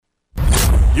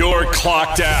You're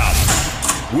clocked out.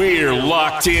 We're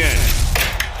locked in.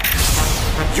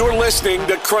 You're listening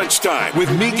to Crunch Time with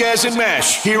Miguez and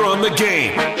Meche here on The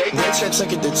Game.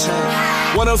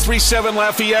 103.7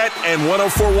 Lafayette and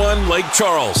 104.1 Lake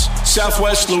Charles,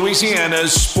 Southwest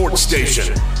Louisiana's sports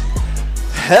station.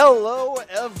 Hello,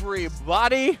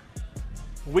 everybody.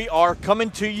 We are coming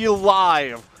to you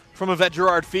live from Yvette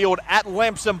Girard Field at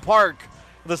Lamson Park,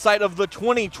 the site of the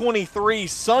 2023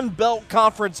 Sun Belt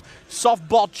Conference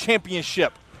Softball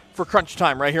Championship for Crunch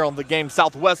Time right here on The Game,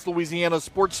 Southwest Louisiana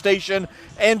sports station,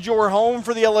 and your home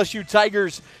for the LSU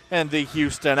Tigers and the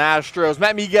Houston Astros.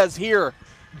 Matt Miguez here.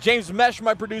 James Meche,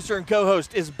 my producer and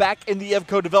co-host, is back in the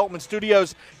Evco Development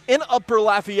Studios in Upper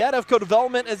Lafayette. Evco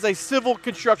Development is a civil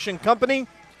construction company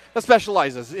that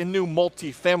specializes in new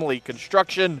multi-family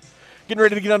construction. Getting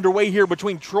ready to get underway here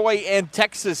between Troy and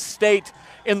Texas State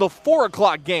in the 4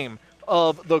 o'clock game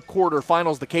of the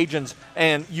quarterfinals. The Cajuns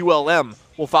and ULM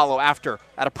will follow after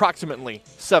at approximately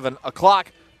 7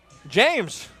 o'clock.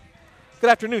 James,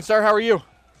 good afternoon, sir. How are you?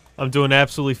 I'm doing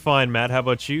absolutely fine, Matt. How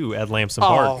about you at Lamson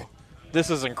Park? This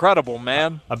is incredible,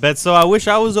 man. I bet so. I wish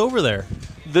I was over there.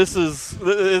 This is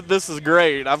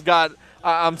great.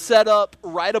 I'm set up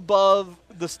right above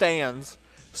the stands,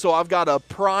 so I've got a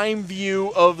prime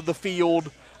view of the field.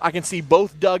 I can see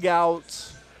both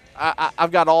dugouts.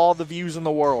 I've got all the views in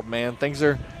the world, man. Things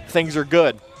are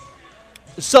good.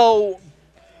 So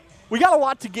we got a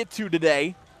lot to get to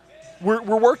today. We're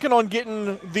working on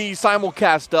getting the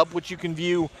simulcast up, which you can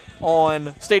view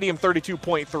on Stadium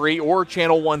 32.3 or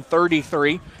Channel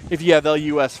 133 if you have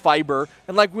LUS Fiber.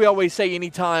 And like we always say,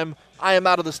 anytime I am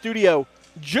out of the studio,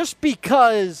 just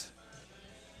because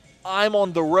I'm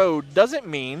on the road doesn't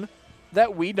mean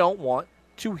that we don't want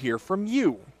to hear from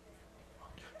you.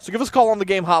 So give us a call on the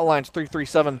game hotlines,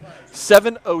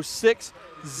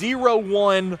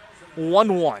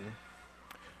 337-706-0111.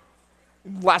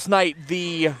 Last night,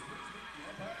 the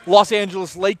Los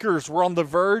Angeles Lakers were on the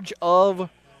verge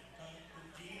of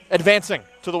advancing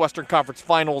to the Western Conference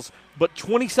Finals, but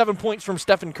 27 points from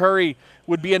Stephen Curry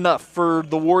would be enough for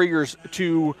the Warriors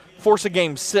to force a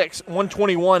Game 6,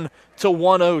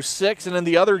 121-106. And in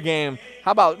the other game,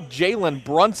 how about Jalen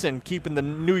Brunson keeping the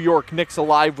New York Knicks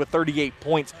alive with 38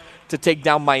 points to take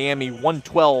down Miami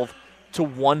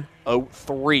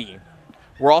 112-103.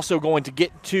 We're also going to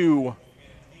get to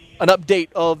an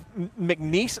update of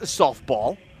McNeese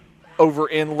softball over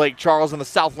in Lake Charles in the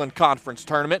Southland Conference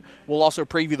Tournament. We'll also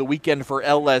preview the weekend for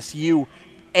LSU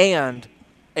and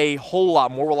a whole lot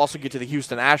more. We'll also get to the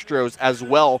Houston Astros as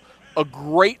well. A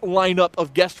great lineup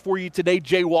of guests for you today.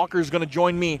 Jay Walker is going to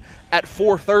join me at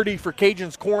 4:30 for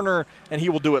Cajun's Corner, and he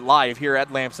will do it live here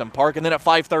at Lamson Park. And then at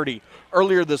 5:30,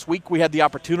 earlier this week, we had the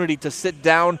opportunity to sit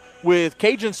down with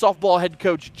Cajun softball head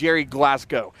coach Jerry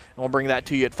Glasgow. And we'll bring that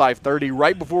to you at 5:30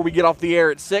 right before we get off the air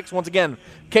at 6. Once again,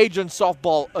 Cajun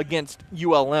softball against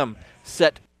ULM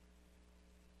set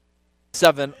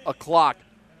 7 o'clock.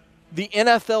 The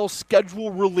NFL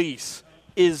schedule release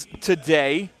is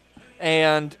today.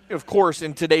 And, of course,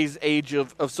 in today's age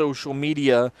of social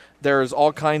media, there's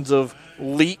all kinds of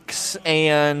leaks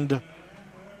and,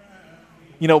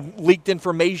 leaked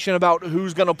information about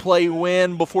who's going to play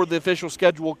when before the official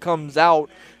schedule comes out.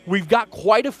 We've got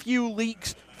quite a few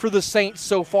leaks for the Saints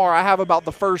so far. I have about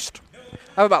a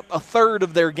third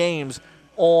of their games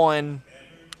on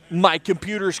my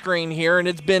computer screen here, and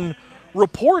it's been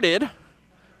reported,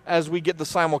 as we get the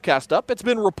simulcast up, it's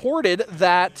been reported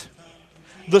that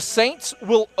the Saints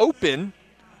will open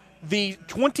the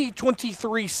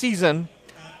 2023 season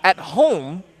at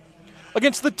home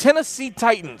against the Tennessee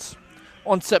Titans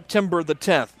on September the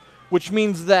 10th, which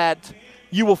means that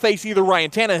you will face either Ryan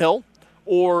Tannehill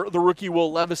or the rookie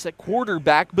Will Levis at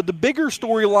quarterback. But the bigger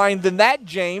storyline than that,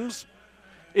 James,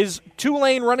 is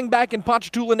Tulane running back and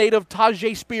Ponchatoula native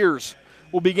Tajay Spears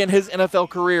will begin his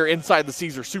NFL career inside the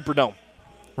Caesars Superdome.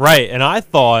 Right, and I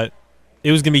thought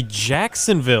it was going to be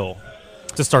Jacksonville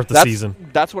to start the season.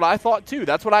 That's what I thought too.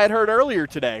 That's what I had heard earlier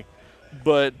today.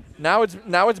 But now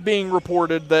it's being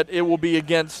reported that it will be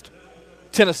against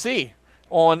Tennessee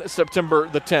on September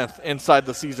the 10th inside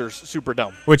the Caesars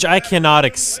Superdome. Which I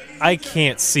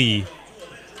can't see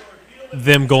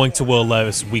them going to Will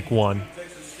Levis week 1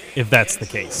 if that's the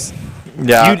case.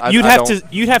 Yeah,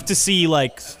 you'd have to see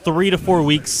like 3 to 4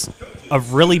 weeks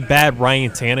of really bad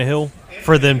Ryan Tannehill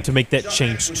for them to make that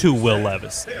change to Will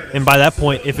Levis. And by that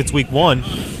point, if it's week 1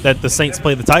 that the Saints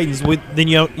play the Titans, then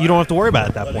you don't have to worry about it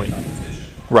at that point.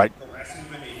 Right.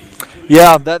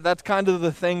 Yeah, that's kind of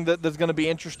the thing that's going to be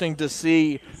interesting to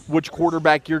see which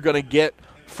quarterback you're going to get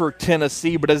for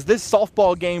Tennessee. But as this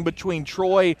softball game between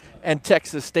Troy and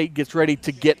Texas State gets ready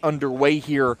to get underway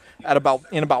here in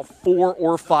about 4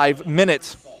 or 5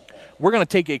 minutes, we're going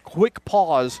to take a quick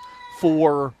pause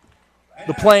for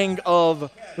the playing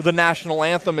of the national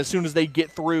anthem as soon as they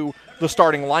get through the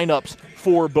starting lineups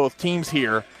for both teams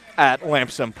here at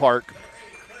Lamson Park.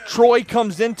 Troy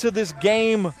comes into this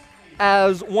game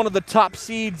as one of the top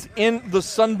seeds in the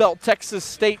Sun Belt. Texas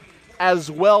State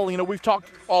as well. We've talked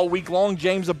all week long,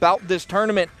 James, about this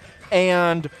tournament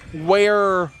and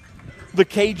where the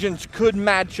Cajuns could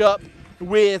match up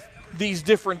with these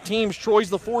different teams.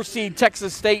 Troy's the 4 seed,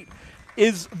 Texas State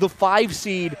is the 5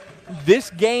 seed.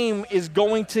 This game is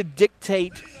going to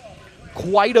dictate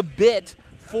quite a bit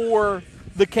for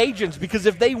the Cajuns, because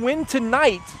if they win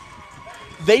tonight,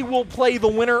 they will play the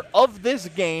winner of this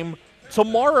game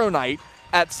tomorrow night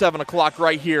at 7 o'clock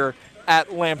right here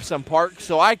at Lamson Park.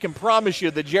 So I can promise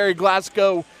you that Jerry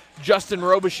Glasgow, Justin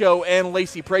Robichaux, and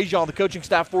Lacey Prejean, the coaching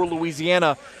staff for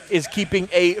Louisiana, is keeping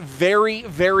a very,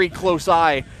 very close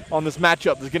eye on this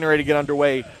matchup that's getting ready to get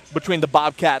underway between the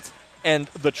Bobcats and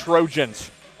the Trojans.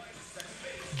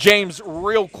 James,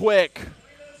 real quick,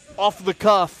 off the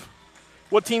cuff,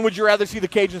 what team would you rather see the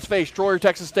Cajuns face, Troy or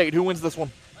Texas State? Who wins this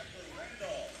one?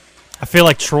 I feel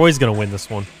like Troy's going to win this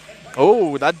one.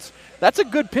 Oh, that's a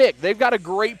good pick. They've got a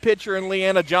great pitcher in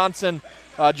Leanna Johnson.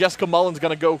 Jessica Mullen's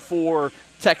going to go for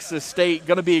Texas State.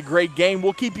 Going to be a great game.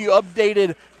 We'll keep you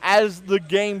updated as the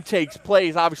game takes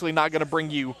place. Obviously not going to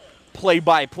bring you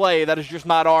play-by-play. That is just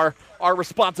not our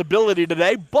responsibility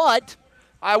today. But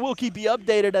I will keep you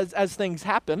updated as things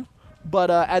happen.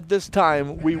 But at this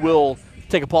time, we will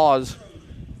take a pause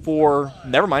for –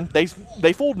 never mind.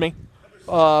 They fooled me.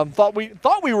 Thought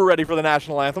we were ready for the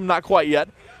national anthem. Not quite yet.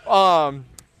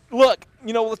 Look,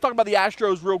 let's talk about the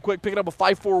Astros real quick, picking up a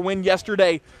 5-4 win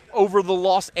yesterday over the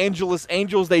Los Angeles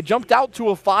Angels. They jumped out to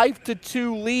a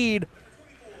 5-2 lead,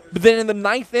 but then in the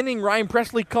 9th inning, Ryan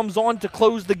Presley comes on to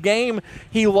close the game.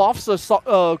 He lofts a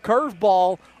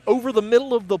curveball over the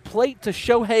middle of the plate to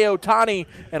Shohei Ohtani,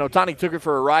 and Ohtani took it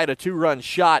for a ride, a 2-run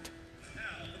shot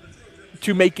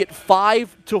to make it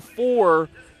 5-4,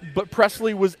 but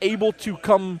Presley was able to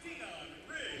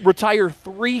retire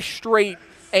 3 straight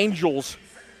Angels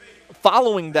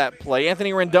following that play.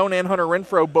 Anthony Rendon and Hunter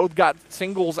Renfroe both got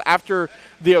singles after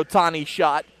the Ohtani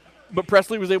shot, but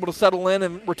Presley was able to settle in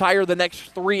and retire the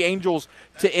next 3 Angels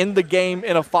to end the game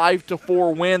in a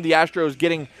 5-4 win. The Astros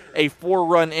getting a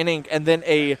 4-run inning and then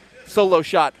a solo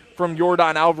shot from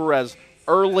Yordan Alvarez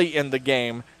early in the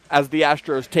game as the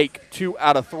Astros take 2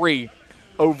 out of 3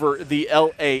 over the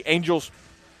LA Angels.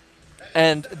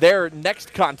 And their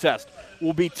next contest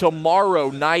will be tomorrow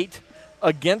night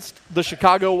against the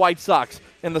Chicago White Sox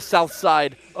in the south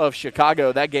side of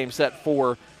Chicago. That game set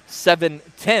for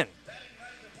 7:10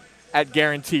 at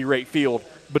Guarantee Rate Field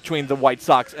between the White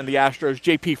Sox and the Astros.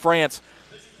 J.P. France,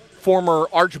 former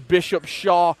Archbishop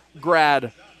Shaw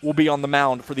grad, will be on the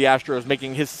mound for the Astros,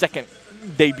 making his second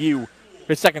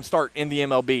start in the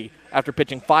MLB after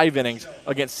pitching 5 innings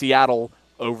against Seattle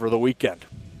over the weekend.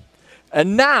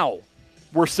 And now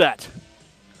we're set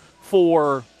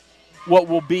for what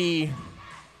will be,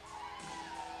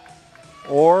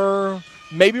 or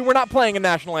maybe we're not playing a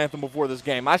national anthem before this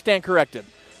game. I stand corrected.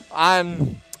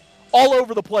 I'm all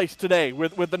over the place today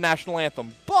with the national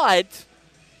anthem, but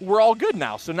we're all good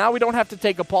now. So now we don't have to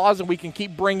take a pause and we can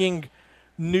keep bringing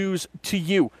news to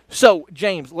you. So,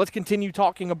 James, let's continue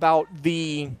talking about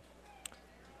the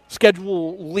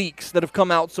schedule leaks that have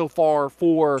come out so far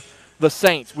for the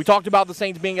Saints. We talked about the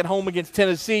Saints being at home against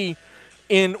Tennessee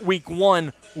in Week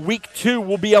 1. Week 2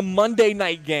 will be a Monday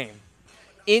night game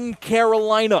in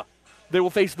Carolina. They will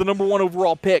face the number 1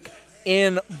 overall pick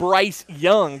in Bryce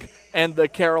Young and the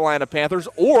Carolina Panthers.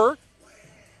 Or,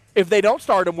 if they don't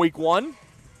start in Week 1,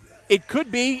 it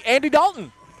could be Andy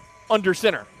Dalton under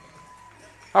center.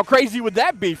 How crazy would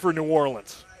that be for New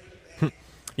Orleans?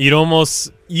 You'd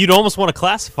almost want to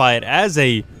classify it as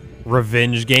a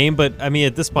revenge game, but I mean,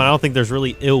 at this point, I don't think there's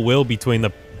really ill will between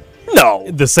the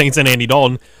Saints and Andy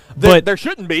Dalton. But there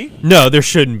shouldn't be. No, there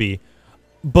shouldn't be.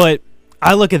 But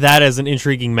I look at that as an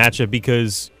intriguing matchup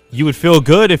because you would feel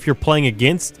good if you're playing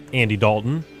against Andy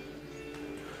Dalton.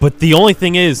 But the only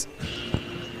thing is,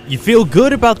 you feel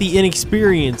good about the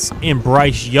inexperience in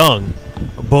Bryce Young,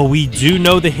 but we do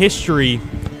know the history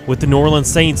with the New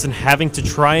Orleans Saints and having to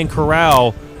try and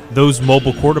corral those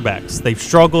mobile quarterbacks. They've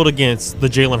struggled against the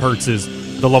Jalen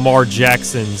Hurtses, the Lamar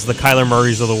Jacksons, the Kyler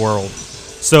Murrays of the world.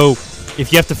 So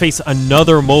if you have to face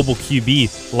another mobile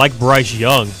QB like Bryce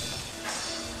Young,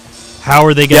 how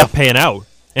are they going to pan out?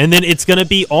 And then it's going to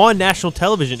be on national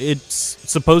television. It's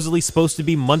supposedly supposed to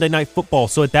be Monday Night Football.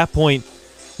 So at that point,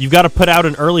 you've got to put out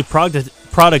an early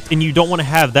product, and you don't want to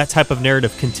have that type of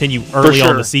narrative continue early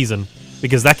on in the season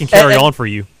because that can carry on for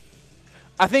you.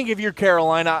 I think if you're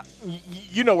Carolina,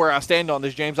 you know where I stand on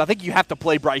this, James. I think you have to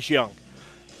play Bryce Young.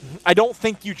 I don't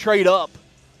think you trade up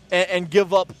and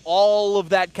give up all of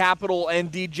that capital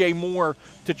and DJ Moore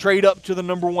to trade up to the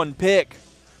number 1 pick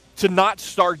to not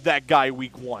start that guy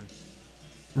week 1.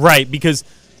 Right, because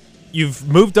you've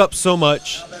moved up so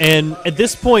much, and at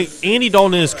this point, Andy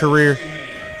Dalton in his career,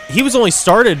 he was only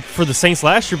started for the Saints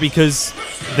last year because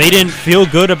they didn't feel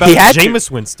good about Jameis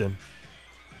Winston.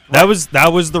 That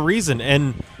was the reason,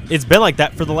 and it's been like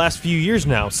that for the last few years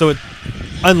now. So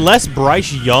unless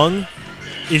Bryce Young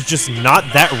is just not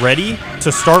that ready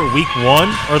to start week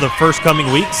 1 or the first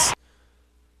coming weeks,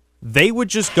 they would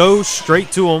just go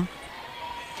straight to him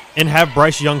and have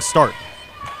Bryce Young start.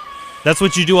 That's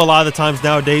what you do a lot of the times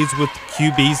nowadays with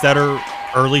QBs that are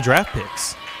early draft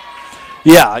picks.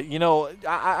 Yeah,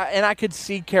 I could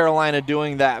see Carolina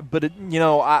doing that, but,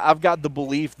 I've got the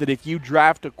belief that if you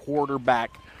draft a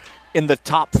quarterback in the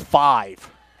top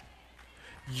 5,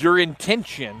 your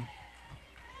intention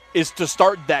is to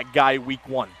start that guy week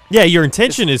 1. Yeah, your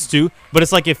intention is to, but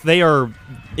it's like if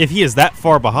he is that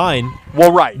far behind,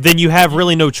 well, right, then you have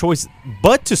really no choice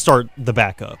but to start the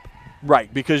backup.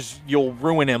 Right, because you'll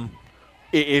ruin him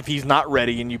if he's not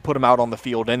ready and you put him out on the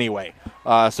field anyway.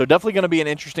 So definitely going to be an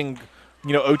interesting,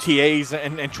 OTAs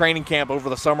and training camp over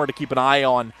the summer to keep an eye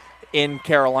on in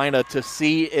Carolina to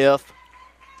see if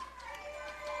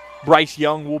Bryce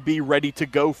Young will be ready to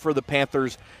go for the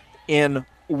Panthers in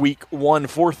week 1.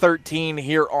 4:13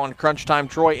 here on Crunch Time.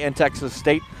 Troy and Texas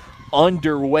State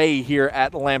underway here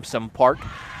at Lamson Park.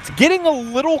 It's getting a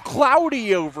little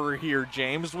cloudy over here,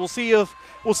 James. We'll see if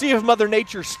Mother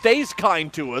Nature stays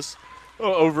kind to us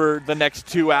over the next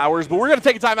 2 hours. But we're going to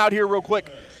take a time out here real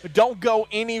quick. Don't go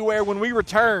anywhere. When we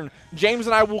return, James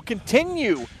and I will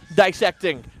continue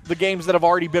dissecting the games that have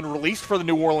already been released for the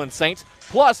New Orleans Saints.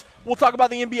 Plus, we'll talk about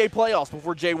the NBA playoffs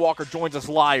before Jay Walker joins us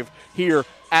live here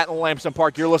at Lamson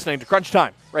Park. You're listening to Crunch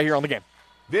Time right here on The Game.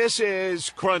 This is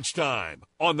Crunch Time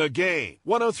on The Game.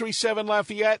 103.7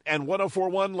 Lafayette and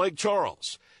 104.1 Lake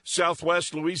Charles.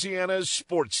 Southwest Louisiana's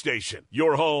sports station.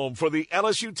 Your home for the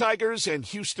LSU Tigers and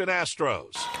Houston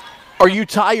Astros. Are you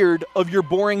tired of your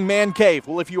boring man cave?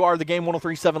 Well, if you are, The Game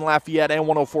 103.7 Lafayette and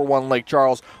 104.1 Lake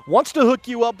Charles wants to hook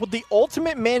you up with the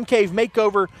ultimate man cave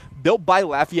makeover built by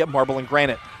Lafayette Marble and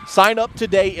Granite. Sign up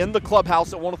today in the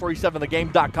clubhouse at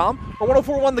 1037thegame.com or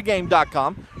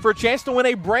 1041thegame.com for a chance to win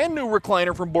a brand new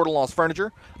recliner from Bordelons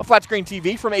Furniture, a flat screen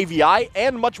TV from AVI,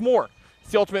 and much more.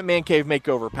 It's the ultimate man cave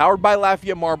makeover powered by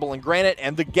Lafayette Marble and Granite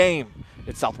and The Game.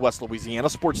 It's Southwest Louisiana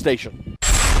Sports Station.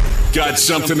 Got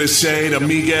something to say to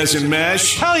Miguez and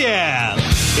Meche? Hell yeah!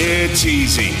 It's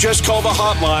easy. Just call the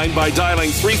hotline by dialing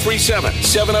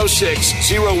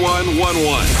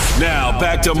 337-706-0111. Now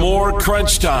back to more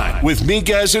Crunch Time with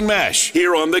Miguez and Meche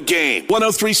here on The Game.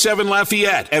 103.7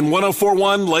 Lafayette and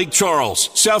 104.1 Lake Charles,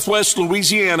 Southwest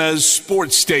Louisiana's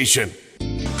sports station.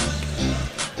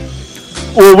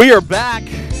 Well, we are back.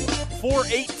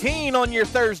 4:18 on your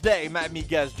Thursday. Matt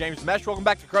Miguez, James Meche. Welcome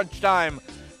back to Crunch Time.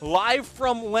 Live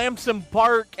from Lamson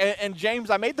Park. And James,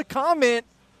 I made the comment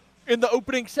in the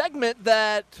opening segment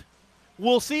that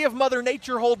we'll see if Mother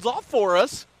Nature holds off for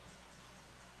us.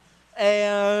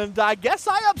 And I guess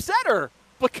I upset her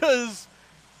because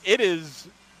it is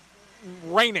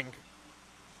raining.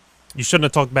 You shouldn't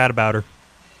have talked bad about her.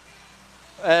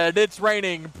 And it's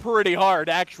raining pretty hard,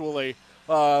 actually.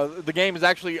 The game is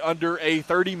actually under a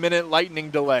 30-minute lightning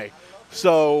delay.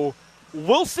 So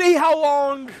we'll see how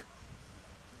long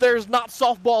there's not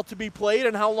softball to be played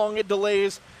and how long it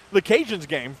delays the Cajuns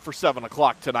game for 7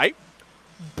 o'clock tonight.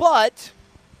 But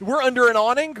we're under an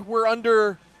awning. We're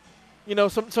under,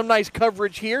 some nice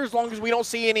coverage here. As long as we don't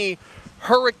see any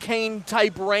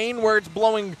hurricane-type rain where it's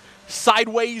blowing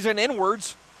sideways and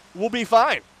inwards, we'll be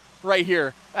fine right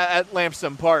here at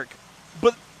Lamson Park.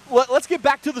 But let's get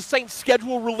back to the Saints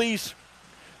schedule release.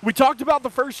 We talked about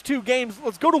the first 2 games.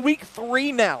 Let's go to week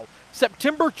 3 now.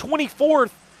 September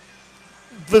 24th.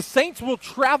 The Saints will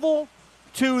travel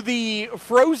to the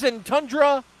frozen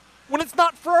tundra when it's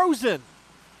not frozen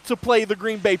to play the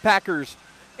Green Bay Packers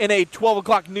in a 12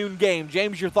 o'clock noon game.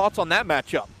 James, your thoughts on that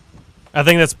matchup? I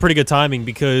think that's pretty good timing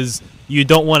because you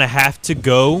don't want to have to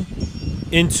go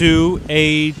into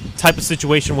a type of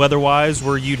situation weather-wise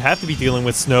where you'd have to be dealing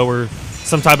with snow or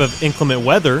some type of inclement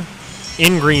weather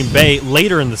in Green Bay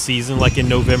later in the season, like in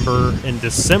November and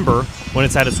December when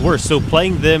it's at its worst. So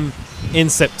playing them in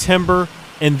September,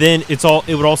 and then it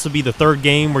would also be the third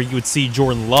game where you would see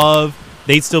Jordan Love.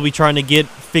 They'd still be trying to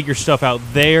figure stuff out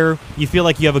there. You feel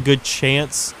like you have a good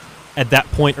chance at that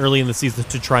point early in the season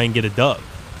to try and get a dub.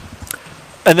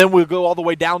 And then we'll go all the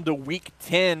way down to week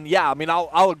 10. Yeah, I mean,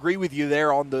 I'll agree with you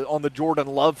there on the Jordan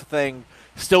Love thing.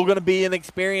 Still going to be an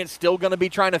experience, still going to be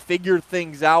trying to figure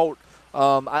things out.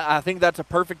 I think that's a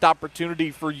perfect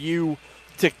opportunity for you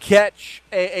to catch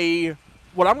a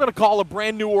what I'm going to call a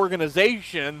brand new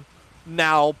organization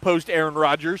now post Aaron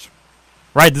Rodgers.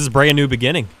 Right, this is a brand new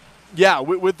beginning. Yeah,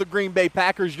 with the Green Bay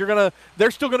Packers,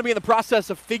 they're still going to be in the process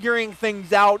of figuring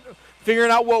things out,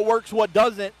 figuring out what works, what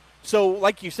doesn't. So,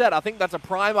 like you said, I think that's a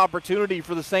prime opportunity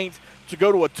for the Saints to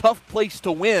go to a tough place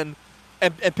to win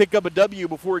and pick up a W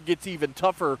before it gets even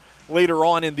tougher later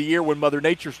on in the year when Mother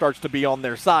Nature starts to be on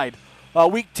their side.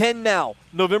 Week 10 now,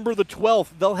 November the 12th,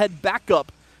 they'll head back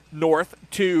up north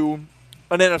to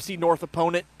an NFC North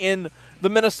opponent in the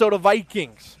Minnesota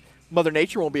Vikings. Mother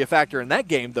Nature won't be a factor in that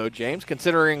game, though, James,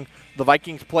 considering the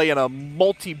Vikings play in a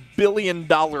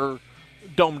multi-billion-dollar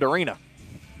domed arena.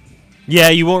 Yeah,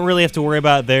 you won't really have to worry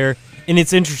about it there. And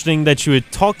it's interesting that you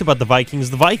had talked about the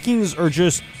Vikings. The Vikings are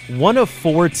just one of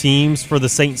 4 teams for the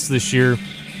Saints this year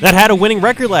that had a winning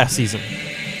record last season.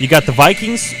 You got the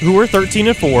Vikings, who were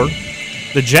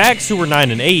 13-4, the Jags, who were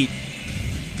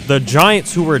 9-8, the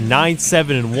Giants, who were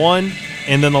 9-7-1,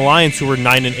 and then the Lions, who were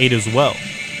 9-8 as well.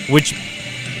 Which,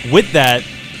 with that,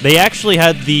 they actually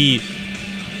had the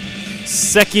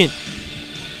second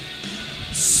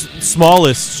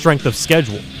smallest strength of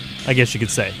schedule, I guess you could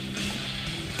say.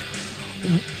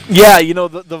 Yeah,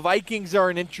 the Vikings are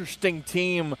an interesting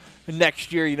team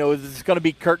next year. Is this going to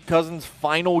be Kirk Cousins'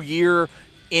 final year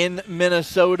in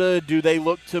Minnesota? Do they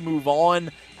look to move on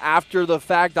after the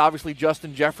fact? Obviously,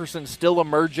 Justin Jefferson still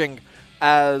emerging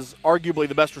as arguably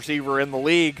the best receiver in the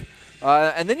league.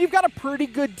 And then you've got a pretty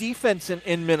good defense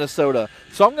in Minnesota.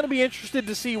 So I'm going to be interested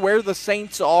to see where the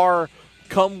Saints are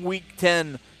come Week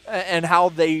 10 and how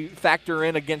they factor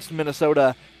in against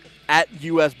Minnesota at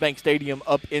U.S. Bank Stadium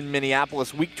up in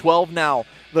Minneapolis. Week 12 now,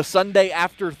 the Sunday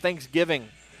after Thanksgiving.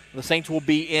 The Saints will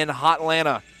be in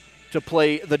Hotlanta to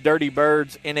play the Dirty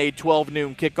Birds in a 12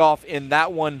 noon kickoff in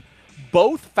that one.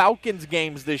 Both Falcons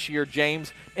games this year,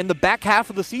 James, in the back half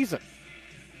of the season.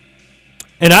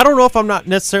 And I don't know if I'm not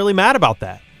necessarily mad about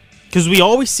that, because we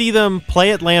always see them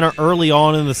play Atlanta early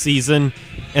on in the season,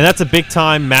 and that's a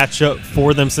big-time matchup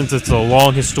for them since it's a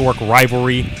long historic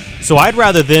rivalry. So I'd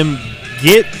rather them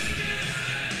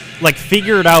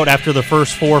figure it out after the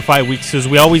first 4 or 5 weeks, because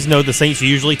we always know the Saints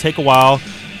usually take a while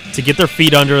to get their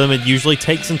feet under them. It usually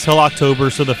takes until October.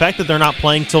 So the fact that they're not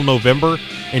playing till November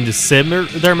and December,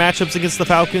 their matchups against the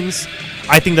Falcons,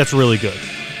 I think that's really good.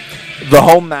 The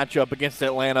home matchup against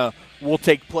Atlanta will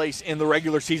take place in the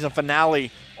regular season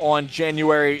finale on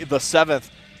January the 7th.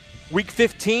 Week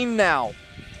 15 now.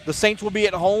 The Saints will be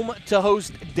at home to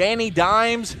host Danny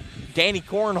Dimes, Danny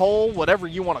Cornhole, whatever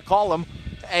you want to call him,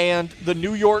 and the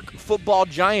New York Football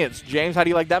Giants. James, how do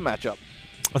you like that matchup?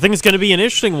 I think it's going to be an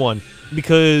interesting one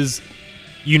because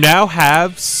you now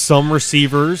have some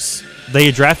receivers. They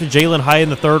had drafted Jalen high in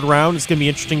the 3rd round. It's going to be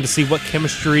interesting to see what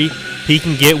chemistry he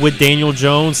can get with Daniel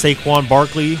Jones, Saquon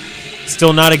Barkley.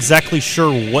 Still not exactly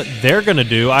sure what they're going to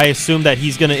do. I assume that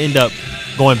he's going to end up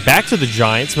going back to the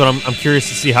Giants, but I'm curious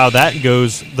to see how that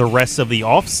goes the rest of the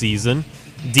offseason.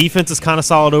 Defense is kind of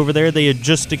solid over there. They had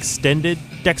just extended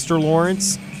Dexter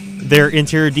Lawrence, their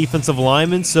interior defensive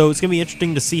lineman, so it's going to be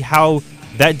interesting to see how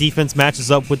that defense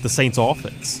matches up with the Saints'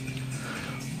 offense.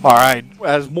 All right.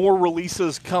 As more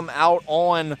releases come out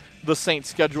on the Saints'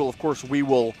 schedule, of course, we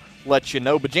will let you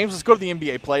know. But, James, let's go to the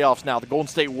NBA playoffs now. The Golden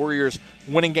State Warriors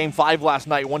winning Game 5 last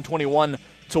night,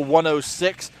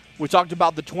 121-106. We talked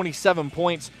about the 27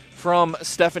 points from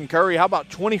Stephen Curry. How about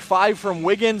 25 from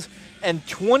Wiggins and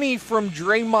 20 from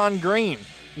Draymond Green?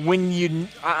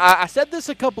 I said this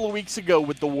a couple of weeks ago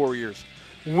with the Warriors.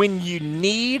 When you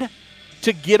need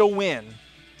to get a win,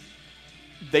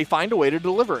 they find a way to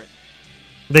deliver it.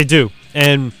 They do.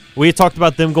 And we had talked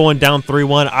about them going down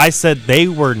 3-1. I said they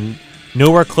were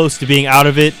nowhere close to being out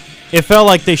of it. It felt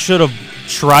like they should have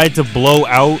tried to blow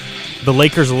out the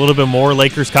Lakers a little bit more.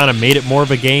 Lakers kind of made it more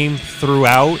of a game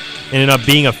throughout and ended up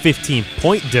being a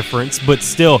 15-point difference. But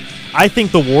still, I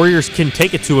think the Warriors can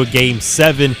take it to a Game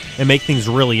 7 and make things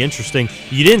really interesting.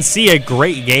 You didn't see a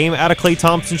great game out of Klay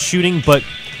Thompson shooting, but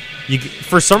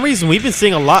for some reason we've been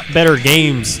seeing a lot better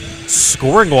games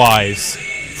scoring-wise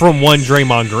from one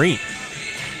Draymond Green.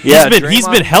 Yeah, he's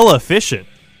been hella efficient.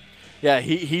 Yeah,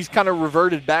 he's kind of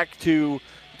reverted back to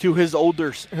his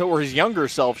older or his younger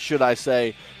self, should I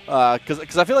say?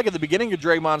 Because I feel like at the beginning of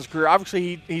Draymond's career,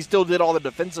 obviously he still did all the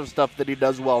defensive stuff that he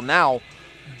does well now,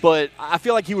 but I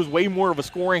feel like he was way more of a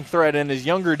scoring threat in his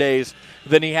younger days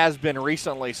than he has been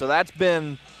recently. So that's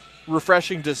been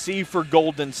refreshing to see for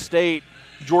Golden State.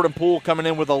 Jordan Poole coming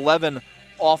in with 11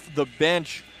 off the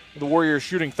bench. The Warriors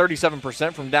shooting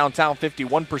 37% from downtown,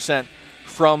 51%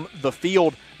 from the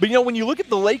field. But, when you look at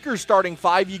the Lakers starting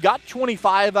five, you got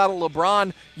 25 out of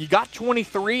LeBron. You got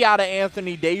 23 out of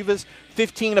Anthony Davis,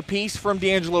 15 apiece from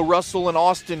D'Angelo Russell and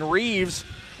Austin Reeves.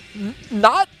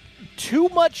 Not too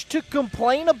much to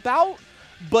complain about,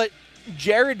 but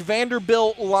Jared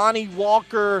Vanderbilt, Lonnie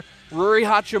Walker, Rui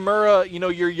Hachimura,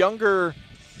 your younger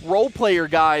role player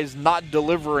guys not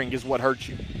delivering is what hurts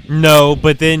you. No,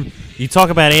 but then you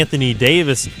talk about Anthony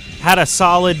Davis, had a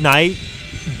solid night,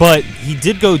 but he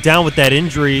did go down with that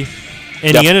injury,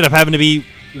 and he ended up having to be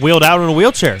wheeled out in a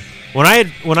wheelchair. When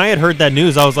I had heard that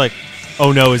news, I was like,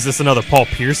 oh no, is this another Paul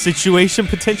Pierce situation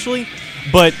potentially?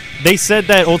 But they said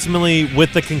that ultimately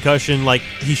with the concussion,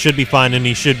 he should be fine and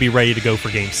he should be ready to go for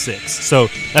Game 6. So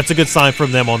that's a good sign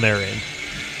from them on their end.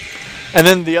 And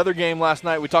then the other game last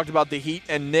night, we talked about the Heat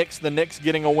and Knicks. The Knicks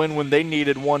getting a win when they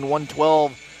needed one,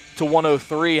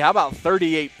 112-103. How about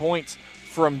 38 points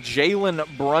from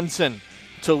Jalen Brunson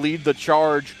to lead the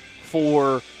charge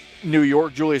for New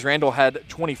York? Julius Randle had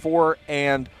 24,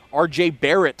 and R.J.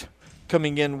 Barrett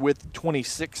coming in with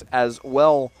 26 as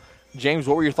well. James,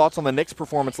 what were your thoughts on the Knicks'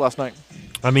 performance last night?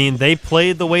 I mean, they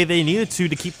played the way they needed to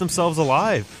keep themselves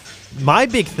alive. My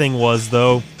big thing was,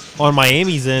 though, on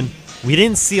Miami's end, we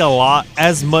didn't see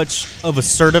as much of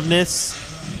assertiveness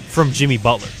from Jimmy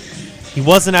Butler. He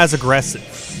wasn't as aggressive.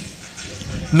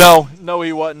 No,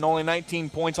 he wasn't. Only 19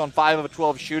 points on 5 of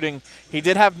 12 shooting. He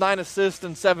did have 9 assists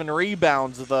and 7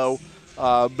 rebounds, though.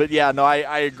 But,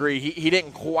 I agree. He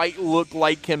didn't quite look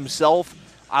like himself.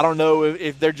 I don't know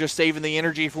if they're just saving the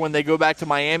energy for when they go back to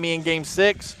Miami in Game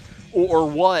 6 or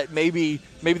what. Maybe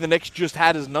the Knicks just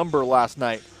had his number last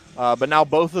night. But now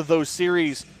both of those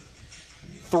series,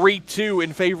 3-2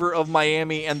 in favor of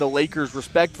Miami and the Lakers,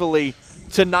 respectively.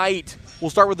 Tonight, we'll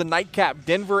start with the nightcap,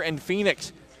 Denver and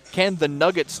Phoenix. Can the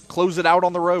Nuggets close it out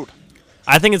on the road?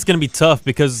 I think it's going to be tough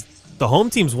because the home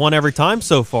team's won every time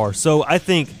so far. So I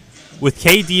think with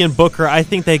KD and Booker, I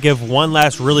think they give one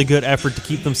last really good effort to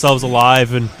keep themselves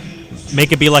alive and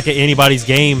make it be like anybody's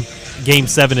game, Game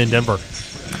 7 in Denver.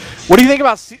 What do you think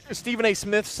about Stephen A.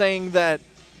 Smith saying that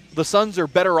the Suns are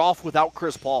better off without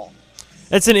Chris Paul?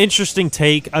 That's an interesting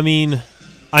take. I mean,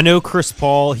 I know Chris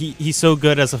Paul, he's so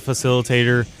good as a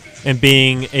facilitator and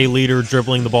being a leader,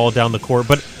 dribbling the ball down the court.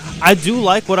 But I do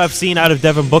like what I've seen out of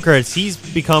Devin Booker as he's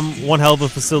become one hell of a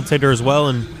facilitator as well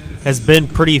and has been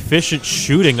pretty efficient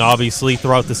shooting, obviously,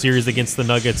 throughout the series against the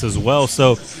Nuggets as well.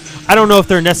 So I don't know if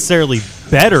they're necessarily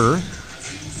better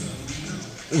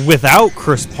without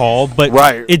Chris Paul, but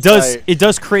it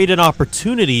does create an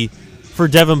opportunity for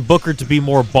Devin Booker to be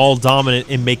more ball dominant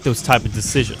and make those type of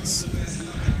decisions.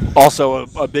 Also,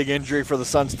 a big injury for the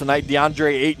Suns tonight.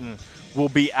 DeAndre Ayton will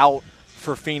be out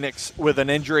for Phoenix with an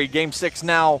injury. Game 6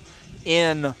 now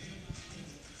in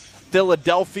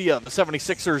Philadelphia, the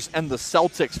 76ers and the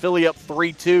Celtics. Philly up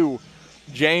 3-2.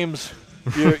 James,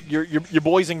 your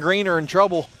boys in green are in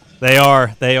trouble. They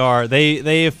are.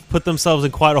 They have put themselves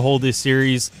in quite a hole this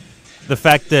series. The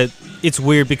fact that it's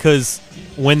weird because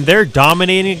when they're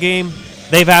dominating a game,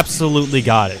 they've absolutely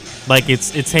got it. Like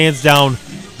it's hands down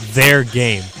their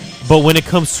game. But when it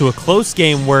comes to a close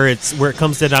game where it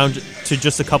comes down to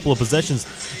just a couple of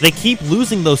possessions, they keep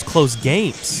losing those close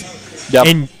games. Yep.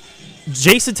 And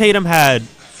Jason Tatum had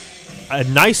a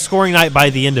nice scoring night by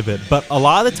the end of it, but a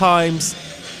lot of the times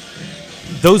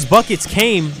those buckets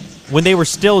came when they were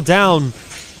still down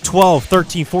 12,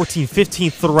 13, 14,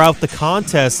 15 throughout the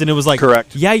contest, and it was like,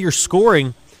 correct. Yeah, you're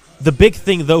scoring. The big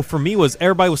thing, though, for me was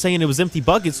everybody was saying it was empty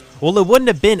buckets. Well, it wouldn't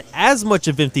have been as much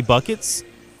of empty buckets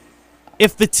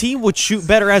if the team would shoot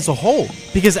better as a whole.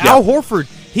 Because Al Horford,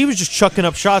 he was just chucking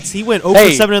up shots. He went 0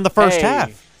 for 7 in the first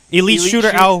half. Elite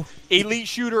shooter Al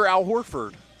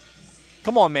Horford.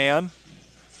 Come on, man.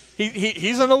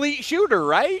 He's an elite shooter,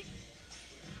 right?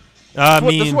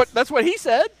 That's what he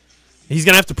said. He's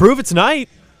going to have to prove it tonight.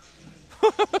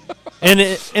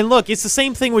 And look, it's the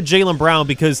same thing with Jaylen Brown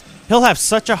because he'll have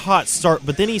such a hot start,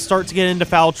 but then he starts to get into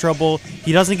foul trouble.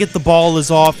 He doesn't get the ball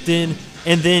as often,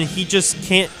 and then he just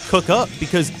can't cook up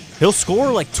because he'll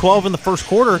score like 12 in the first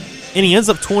quarter, and he ends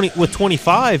up 20 with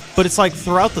 25. But it's like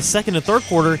throughout the second and third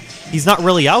quarter, he's not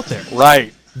really out there.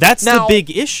 Right. That's the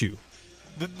big issue.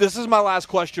 This is my last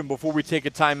question before we take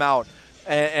a timeout,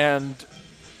 and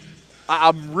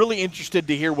I'm really interested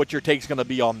to hear what your take's going to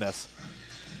be on this.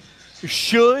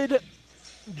 Should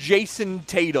Jason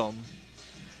Tatum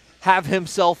have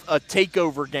himself a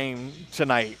takeover game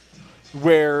tonight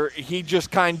where he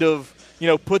just kind of,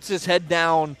 puts his head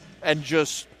down and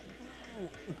just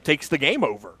takes the game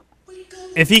over?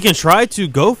 If he can try to,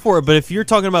 go for it. But if you're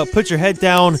talking about put your head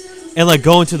down and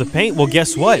go into the paint, well,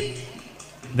 guess what?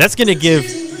 That's going to give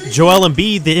Joel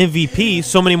Embiid, the MVP,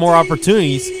 so many more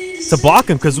opportunities to block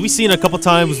him, because we've seen a couple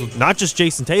times, not just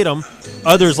Jason Tatum,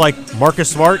 others like Marcus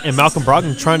Smart and Malcolm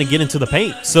Brogdon trying to get into the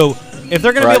paint. So if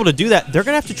they're going to be able to do that, they're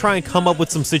going to have to try and come up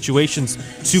with some situations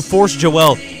to force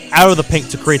Joel out of the paint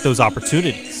to create those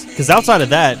opportunities. Because outside of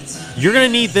that, you're going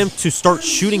to need them to start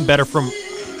shooting better from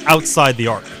outside the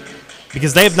arc,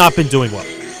 because they have not been doing well.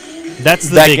 That's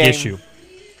the big issue.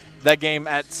 That game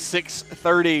at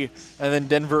 6:30, and then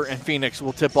Denver and Phoenix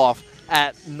will tip off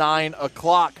at 9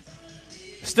 o'clock.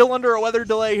 Still under a weather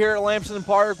delay here at Lamson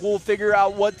Park. We'll figure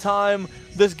out what time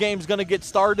this game's going to get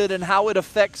started and how it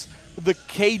affects the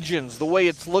Cajuns, the way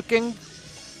it's looking.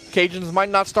 Cajuns might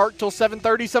not start till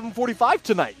 7:30, 7:45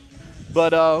 tonight.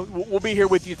 But we'll be here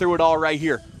with you through it all right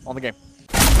here on the game.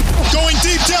 Going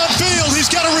deep downfield. He's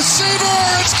got a receiver.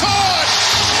 It's caught.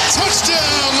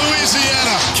 Touchdown,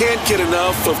 Louisiana. Can't get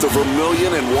enough of the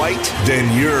vermilion and white?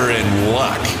 Then you're in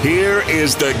luck. Here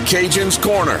is the Cajuns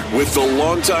Corner with the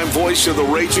longtime voice of the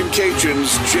Raging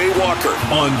Cajuns, Jay Walker,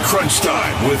 on Crunch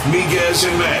Time with Miguez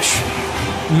and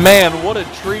Meche. Man, what a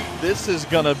treat this is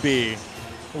going to be.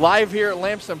 Live here at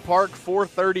Lamson Park,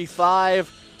 4:35.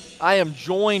 I am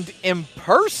joined in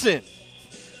person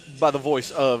by the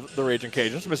voice of the Raging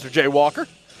Cajuns, Mr. Jay Walker.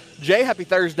 Jay, happy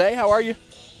Thursday. How are you?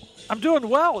 I'm doing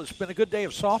well. It's been a good day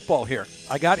of softball here.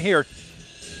 I got here.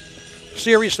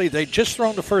 Seriously, they'd just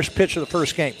thrown the first pitch of the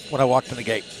first game when I walked in the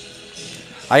gate.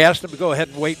 I asked them to go ahead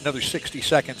and wait another 60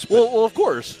 seconds. Well, of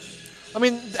course. I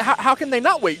mean, how can they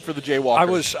not wait for the Jay Walker? I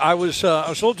was a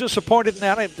little disappointed in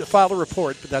that. I had to file a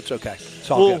report, but that's okay.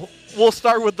 It's all good. We'll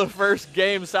start with the first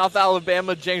game. South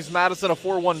Alabama, James Madison, a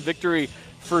 4-1 victory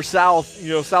for South. You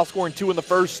know, South scoring 2 in the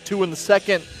first, 2 in the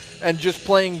second, and just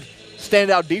playing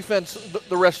standout defense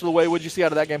the rest of the way. What did you see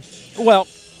out of that game? Well,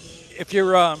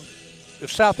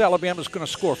 if South Alabama's going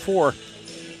to score 4,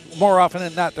 more often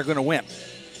than not, they're going to win,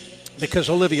 because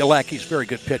Olivia Lackey's a very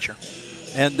good pitcher.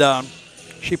 And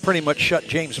she pretty much shut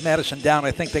James Madison down.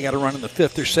 I think they got a run in the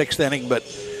 5th or 6th inning, but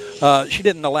she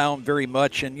didn't allow him very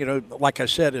much. And, you know, like I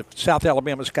said, if South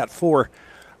Alabama's got 4,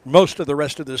 most of the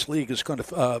rest of this league is going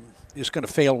to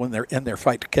fail when they're in their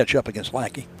fight to catch up against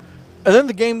Lackey. And then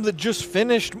the game that just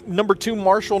finished, number 2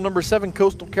 Marshall, number 7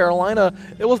 Coastal Carolina,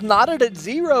 it was knotted at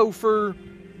 0 for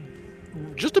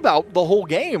just about the whole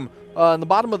game. In the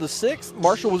bottom of the 6th,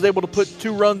 Marshall was able to put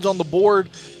 2 runs on the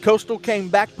board. Coastal came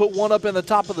back, put 1 up in the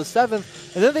top of the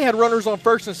 7th, and then they had runners on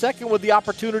 1st and 2nd with the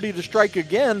opportunity to strike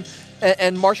again,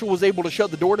 and Marshall was able to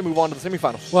shut the door to move on to the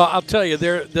semifinals. Well, I'll tell you,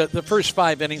 the first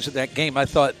 5 innings of that game, I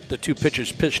thought the 2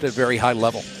 pitchers pitched at a very high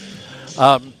level.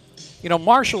 You know,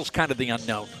 Marshall's kind of the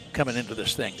unknown coming into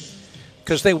this thing,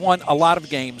 because they won a lot of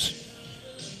games,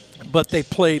 but they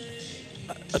played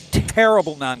a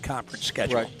terrible non-conference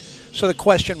schedule. Right. So the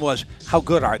question was, how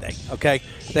good are they? Okay,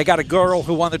 they got a girl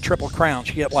who won the Triple Crown.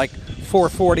 She had like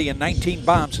 440 and 19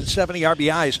 bombs and 70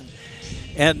 RBIs.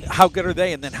 And how good are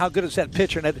they? And then how good is that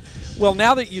pitcher? And well,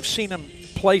 now that you've seen them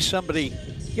play somebody,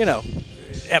 you know,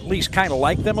 at least kind of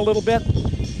like them a little bit,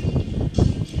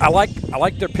 I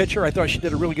like their pitcher. I thought she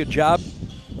did a really good job.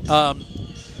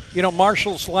 You know,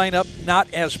 Marshall's lineup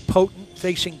not as potent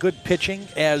facing good pitching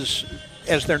as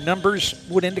their numbers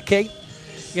would indicate.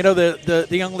 You know, the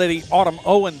young lady, Autumn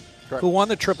Owen, who won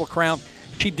the Triple Crown,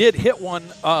 she did hit one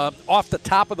off the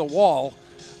top of the wall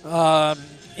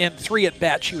in 3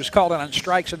 at-bats. She was called out on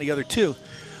strikes in the other 2.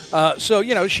 So,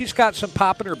 you know, she's got some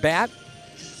pop in her bat.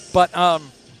 But,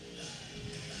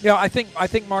 you know, I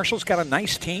think Marshall's got a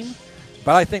nice team,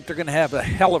 but I think they're going to have a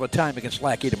hell of a time against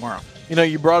Lackey tomorrow. You know,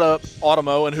 you brought up Autumn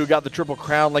Owen, who got the Triple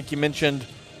Crown, like you mentioned,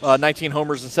 19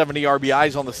 homers and 70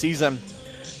 RBIs on the season.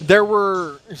 There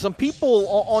were some people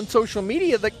on social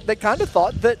media that kind of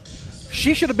thought that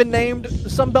she should have been named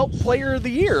Sun Belt Player of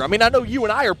the Year. I mean, I know you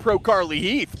and I are pro Carly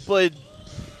Heath, but,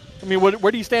 I mean,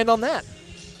 where do you stand on that?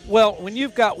 Well, when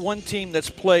you've got one team that's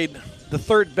played the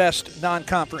 3rd best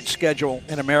non-conference schedule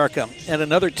in America and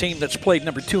another team that's played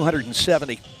number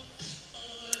 270,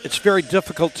 it's very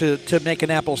difficult to make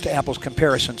an apples-to-apples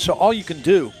comparison. So all you can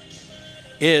do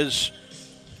is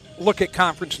look at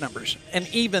conference numbers. And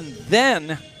even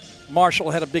then,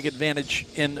 Marshall had a big advantage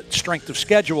in strength of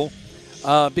schedule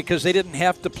because they didn't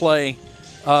have to play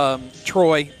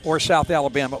Troy or South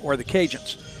Alabama or the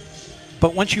Cajuns.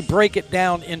 But once you break it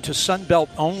down into Sun Belt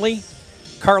only,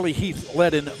 Carly Heath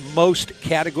led in most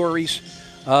categories,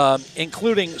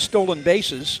 including stolen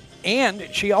bases, and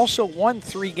she also won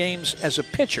 3 games as a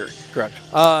pitcher. Correct.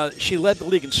 She led the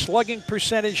league in slugging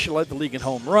percentage. She led the league in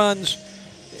home runs.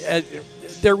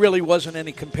 there really wasn't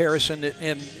any comparison,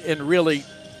 and really,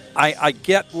 I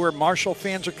get where Marshall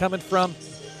fans are coming from,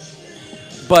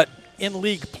 but in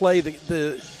league play,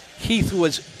 the Heath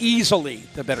was easily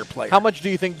the better player. How much do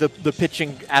you think the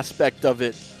pitching aspect of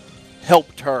it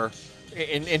helped her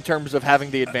in terms of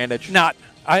having the advantage? Not.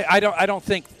 I don't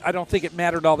think it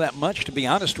mattered all that much, to be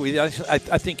honest with you. I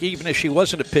think even if she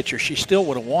wasn't a pitcher, she still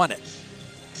would have won it.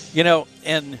 You know,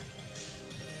 and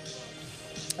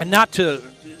not to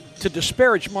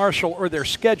disparage Marshall or their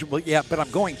schedule yet, but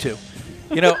I'm going to.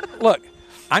 You know, look,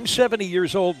 I'm 70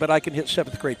 years old, but I can hit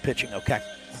 7th grade pitching, okay?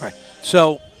 All right.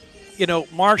 So, you know,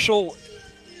 Marshall,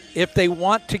 if they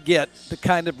want to get the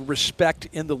kind of respect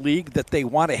in the league that they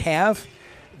want to have,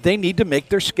 they need to make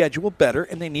their schedule better,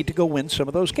 and they need to go win some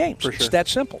of those games. For sure. It's that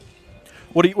simple.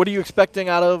 What are you expecting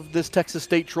out of this Texas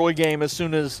State-Troy game as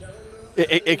soon as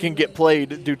it can get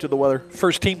played due to the weather?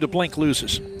 First team to blink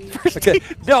loses. Okay.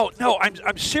 No,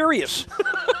 I'm serious.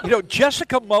 You know,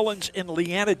 Jessica Mullins and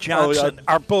Leanna Johnson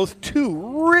are both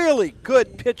two really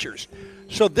good pitchers.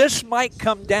 So this might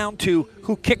come down to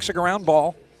who kicks a ground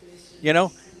ball, you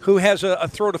know, who has a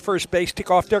throw to first base,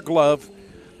 take off their glove.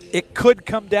 It could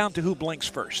come down to who blinks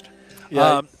first.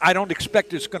 Yeah. I don't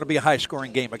expect it's going to be a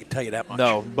high-scoring game, I can tell you that much.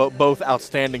 No, both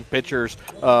outstanding pitchers.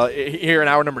 Here in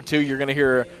hour number 2, you're going to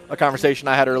hear a conversation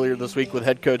I had earlier this week with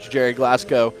head coach Jerry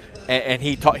Glasgow, and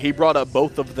he brought up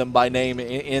both of them by name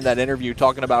in that interview,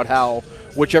 talking about how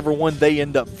whichever one they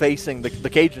end up facing, the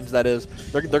Cajuns, that is,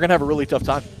 they're going to have a really tough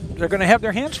time. They're going to have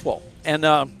their hands full, and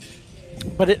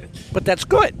but that's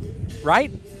good, right?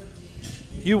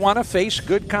 You want to face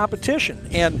good competition,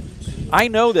 and I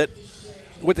know that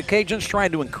with the Cajuns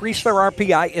trying to increase their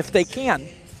RPI if they can,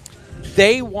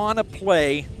 they want to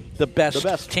play the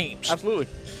best teams. Absolutely.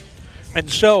 And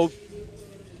so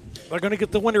they're going to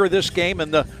get the winner of this game,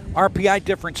 and the RPI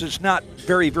difference is not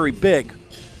very, very big.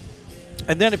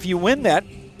 And then if you win that,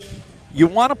 you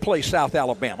want to play South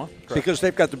Alabama. Correct. Because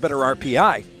they've got the better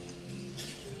RPI.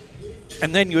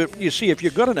 And then you see if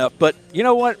you're good enough. But you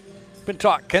know what? Been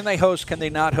talk. Can they host? Can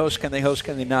they not host? Can they host?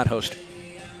 Can they not host?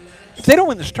 If they don't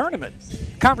win this tournament,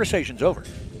 conversation's over.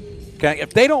 Okay,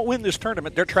 if they don't win this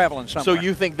tournament, they're traveling somewhere. So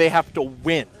you think they have to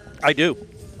win? I do.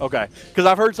 Okay, because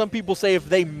I've heard some people say if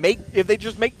they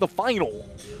just make the final,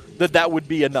 that would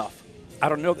be enough. I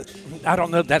don't know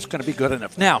that that's going to be good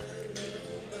enough. Now,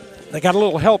 they got a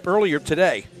little help earlier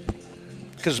today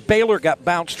because Baylor got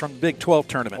bounced from the Big 12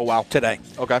 tournament. Oh, wow. Today.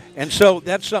 Okay. And so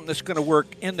that's something that's going to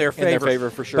work in their favor. In their favor,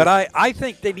 for sure. But I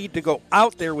think they need to go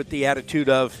out there with the attitude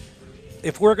of,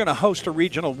 if we're going to host a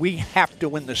regional, we have to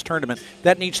win this tournament.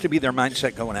 That needs to be their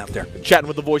mindset going out there. Chatting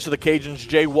with the voice of the Cajuns,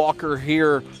 Jay Walker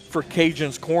here for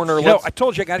Cajuns Corner. You know, I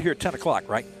told you I got here at 10 o'clock,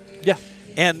 right? Yeah.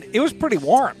 And it was pretty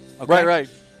warm. Okay? Right.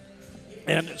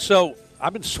 And so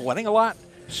I've been sweating a lot,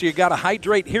 so you got to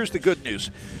hydrate. Here's the good news.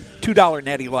 $2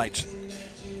 Natty Lights.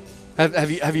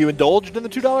 Have you indulged in the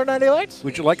 $2 Natty Lights?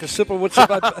 Would you like a sip of what's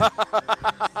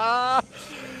about?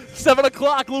 7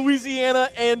 o'clock, Louisiana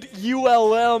and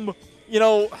ULM. You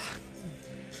know,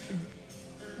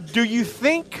 do you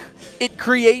think it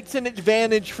creates an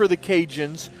advantage for the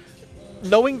Cajuns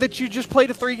knowing that you just played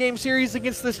a 3-game series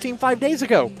against this team 5 days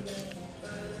ago?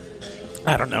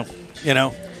 I don't know. You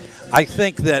know, I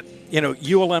think that, you know,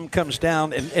 ULM comes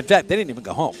down, and in fact, they didn't even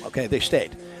go home. Okay, they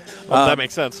stayed. Well, that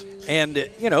makes sense. And,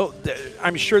 you know,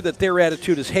 I'm sure that their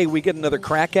attitude is, hey, we get another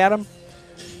crack at them.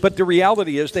 But the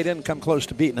reality is they didn't come close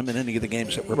to beating them in any of the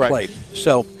games that were played.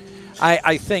 So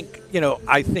I think, you know,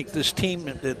 this team,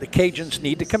 the Cajuns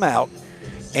need to come out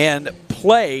and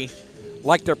play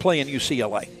like they're playing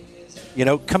UCLA. You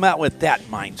know, come out with that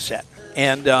mindset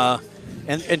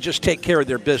and just take care of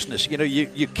their business. You know,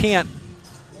 you can't.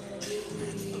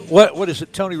 What is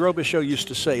it Tony Robichaux used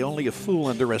to say? Only a fool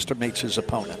underestimates his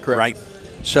opponent. Correct. Right?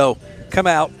 So come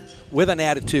out with an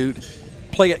attitude,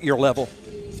 play at your level,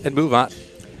 and move on.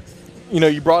 You know,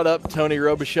 you brought up Tony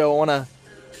Robichaux.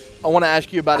 I want to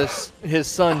ask you about his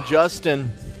son,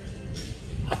 Justin.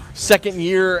 Second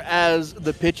year as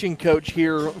the pitching coach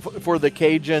here for the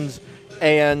Cajuns.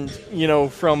 And, you know,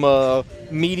 from a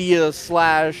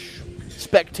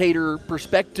media/spectator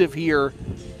perspective here,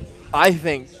 I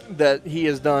think that he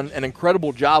has done an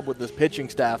incredible job with this pitching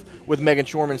staff, with Megan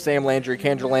Shorman, Sam Landry,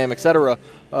 Kendra Lamb, et cetera.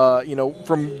 You know,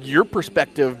 from your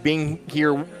perspective, being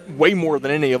here way more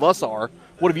than any of us are,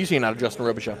 what have you seen out of Justin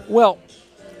Robichaux? Well,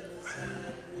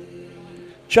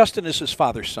 Justin is his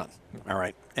father's son, all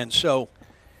right? And so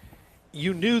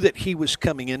you knew that he was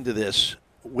coming into this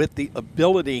with the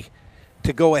ability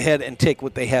to go ahead and take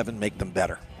what they have and make them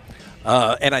better.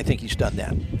 And I think he's done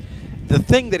that. The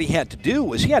thing that he had to do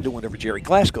was he had to win over Jerry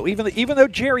Glasgow, even though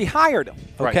Jerry hired him,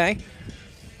 okay?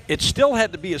 Right. it still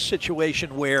had to be a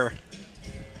situation where,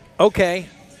 okay,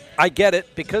 I get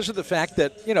it because of the fact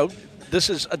that, this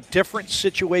is a different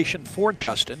situation for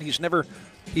Justin. He's never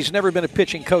been a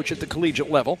pitching coach at the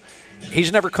collegiate level.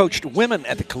 He's never coached women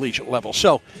at the collegiate level.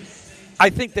 So I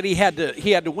think that he had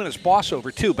to win his boss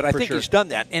over too, but I think he's done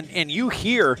that. And you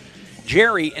hear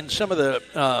Jerry in some of the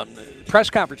press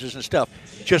conferences and stuff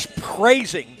just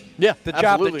praising the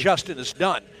job that Justin has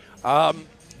done.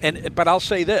 But I'll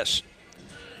say this.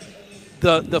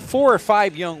 The 4 or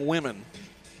 5 young women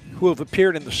who have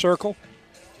appeared in the circle,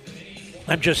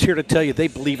 I'm just here to tell you they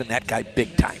believe in that guy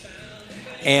big time.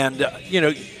 And,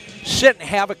 sit and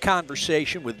have a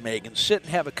conversation with Megan, sit and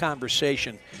have a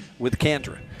conversation with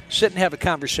Kendra, sit and have a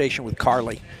conversation with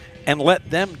Carly, and let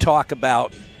them talk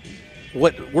about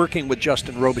what working with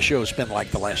Justin Robichaux has been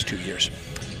like the last 2 years.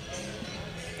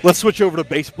 Let's switch over to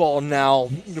baseball now.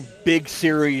 Big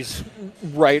series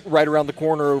right around the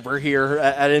corner over here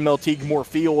at MLT Moore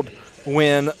Field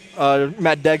when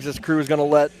Matt Deggs' crew is going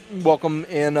to welcome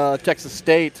in Texas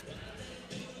State.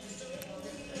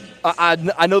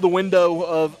 I know the window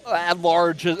of at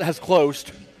large has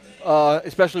closed,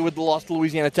 especially with the loss to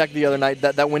Louisiana Tech the other night.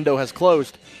 That window has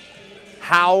closed.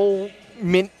 How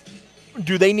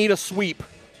do they need a sweep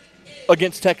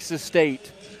against Texas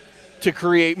State to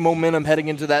create momentum heading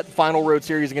into that final road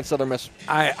series against Southern Miss?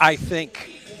 I think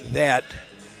that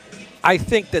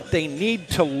they need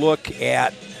to look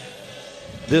at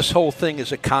this whole thing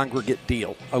as a congregate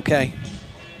deal, okay?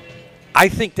 I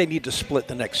think they need to split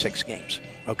the next 6 games,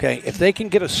 okay? If they can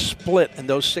get a split in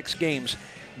those 6 games,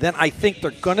 then I think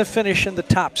they're going to finish in the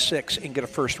top 6 and get a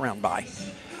first-round bye.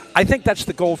 I think that's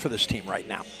the goal for this team right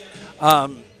now.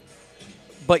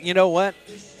 But you know what?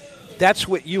 That's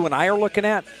what you and I are looking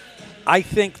at. I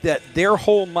think that their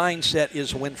whole mindset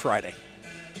is win Friday.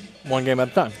 1 game at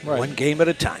a time. Right. 1 game at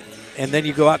a time. And then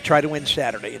you go out and try to win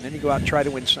Saturday. And then you go out and try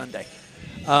to win Sunday.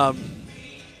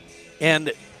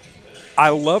 And I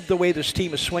love the way this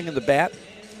team is swinging the bat.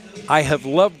 I have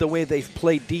loved the way they've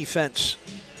played defense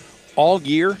all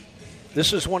year.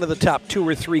 This is one of the top 2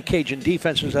 or 3 Cajun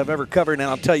defenses I've ever covered. And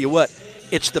I'll tell you what,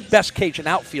 it's the best Cajun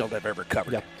outfield I've ever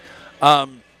covered. Yeah.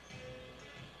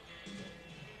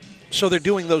 So they're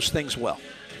doing those things well.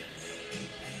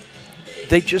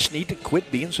 They just need to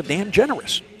quit being so damn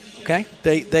generous, okay?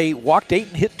 They walked 8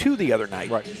 and hit 2 the other night.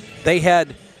 Right. They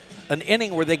had an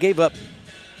inning where they gave up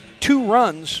 2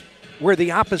 runs where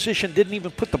the opposition didn't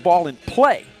even put the ball in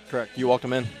play. Correct. You walked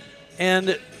them in.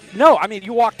 And no, I mean,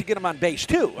 you walked to get them on base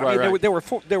too. I mean, right.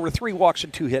 There were 3 walks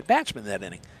and 2 hit batsmen that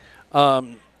inning,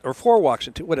 or 4 walks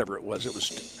and 2, whatever it was.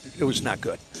 It was not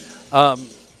good.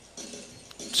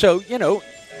 So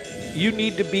you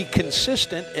need to be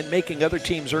consistent in making other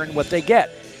teams earn what they get.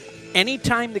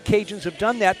 Anytime the Cajuns have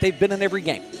done that, they've been in every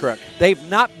game. Correct. They've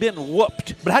not been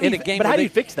whooped in a game. But how do you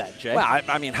fix that, Jay? Well,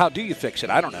 I mean, how do you fix it?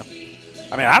 I don't know.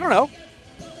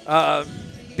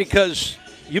 Because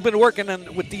you've been working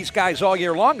with these guys all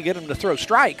year long to get them to throw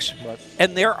strikes, right.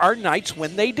 And there are nights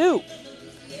when they do.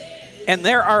 And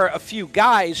there are a few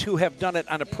guys who have done it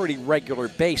on a pretty regular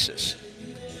basis.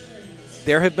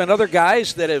 There have been other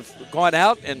guys that have gone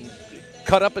out and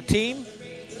cut up a team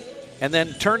and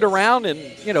then turned around and,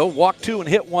 walked 2 and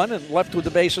hit 1 and left with the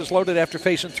bases loaded after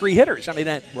facing 3 hitters. I mean,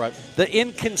 right. The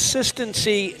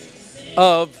inconsistency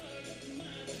of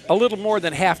a little more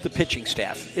than half the pitching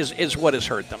staff is what has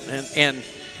hurt them. And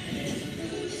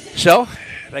so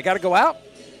they got to go out.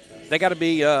 They got to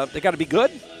be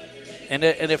good. And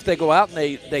if they go out and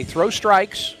they throw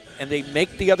strikes and they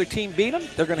make the other team beat them,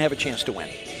 they're going to have a chance to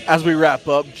win. As we wrap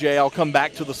up, Jay, I'll come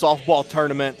back to the softball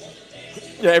tournament.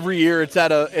 Every year it's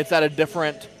at a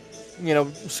different,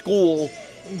 school,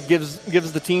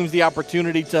 gives the teams the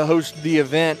opportunity to host the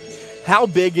event. How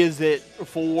big is it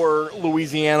for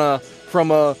Louisiana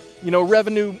from a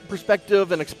revenue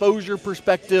perspective, an exposure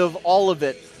perspective, all of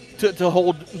it, to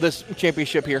hold this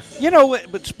championship here?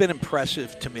 What's been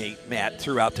impressive to me, Matt,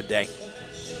 throughout the day,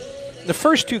 the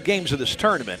first 2 games of this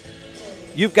tournament,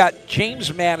 you've got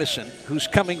James Madison, who's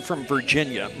coming from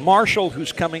Virginia, Marshall,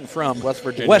 who's coming from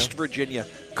West Virginia,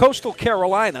 Coastal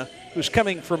Carolina, who's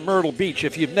coming from Myrtle Beach.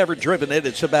 If you've never driven it,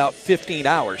 it's about 15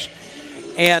 hours.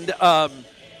 And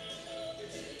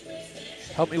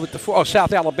help me with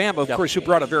South Alabama, of course, who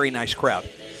brought a very nice crowd.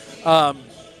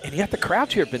 And yet the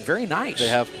crowds here have been very nice. They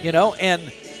have.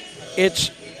 And it's,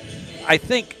 I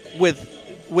think,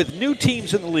 with new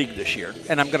teams in the league this year,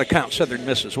 and I'm going to count Southern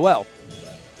Miss as well,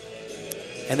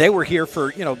 and they were here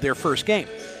for, their first game.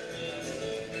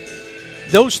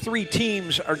 Those 3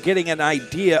 teams are getting an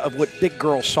idea of what big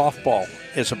girl softball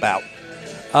is about.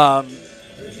 I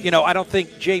don't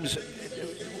think James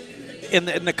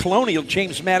in the Colonial,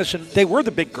 James Madison, they were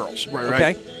the big girls.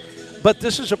 Okay? But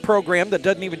this is a program that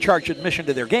doesn't even charge admission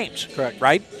to their games. Correct.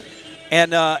 Right?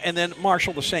 And then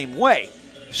Marshall the same way.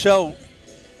 So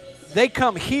they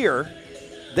come here.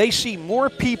 They see more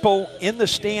people in the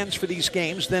stands for these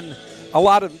games than a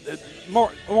lot of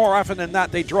more often than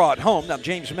not they draw at home. Now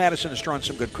James Madison has drawn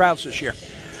some good crowds this year,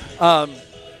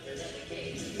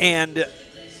 and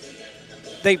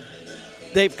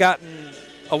they've gotten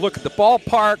a look at the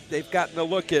ballpark. They've gotten a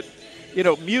look at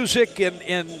music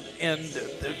and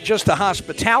just the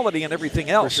hospitality and everything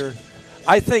else. For sure.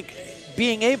 I think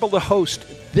being able to host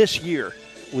this year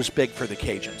was big for the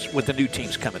Cajuns with the new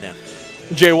teams coming in.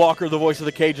 Jay Walker, the voice of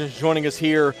the Cajuns, joining us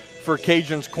here for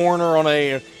Cajuns Corner on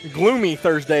a gloomy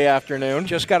Thursday afternoon.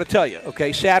 Just got to tell you,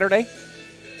 okay, Saturday,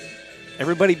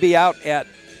 everybody be out at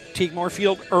Teague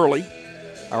Field early,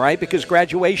 all right, because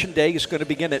graduation day is going to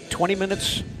begin at 20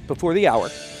 minutes before the hour.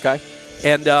 Okay.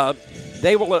 And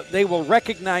they will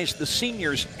recognize the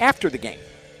seniors after the game.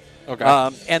 Okay.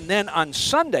 And then on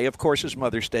Sunday, of course, is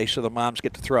Mother's Day, so the moms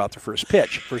get to throw out the first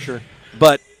pitch. For sure.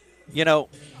 But,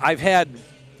 I've had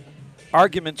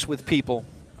arguments with people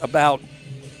about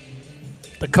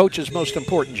the coach's most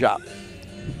important job.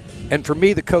 And for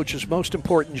me, the coach's most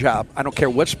important job, I don't care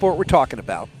what sport we're talking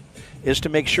about, is to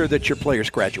make sure that your players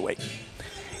graduate.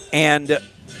 And,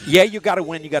 you got to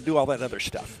win. You got to do all that other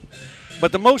stuff.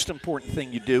 But the most important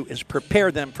thing you do is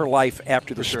prepare them for life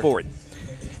after the sport.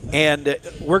 And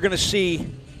we're going to see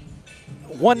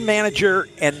one manager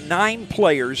and 9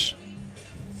 players.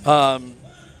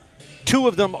 2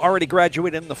 of them already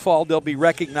graduated in the fall. They'll be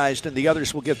recognized, and the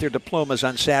others will get their diplomas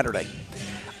on Saturday.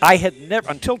 I had never,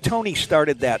 until Tony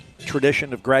started that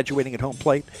tradition of graduating at home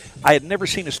plate, I had never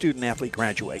seen a student-athlete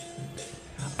graduate.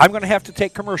 I'm going to have to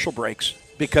take commercial breaks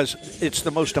because it's the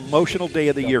most emotional day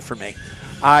of the year for me.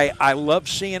 I love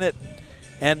seeing it.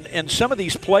 And some of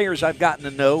these players I've gotten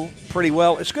to know pretty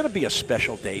well. It's going to be a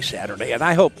special day Saturday, and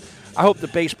I hope the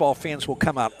baseball fans will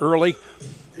come out early.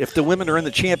 If the women are in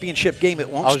the championship game, it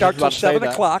won't start till 7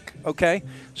 o'clock, okay?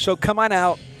 So come on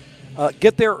out,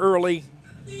 get there early,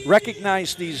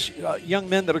 recognize these young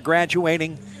men that are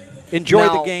graduating, enjoy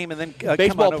the game, and then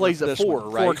baseball come on plays over at to 4,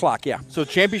 right? 4 o'clock, yeah. So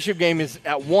championship game is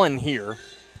at 1 here.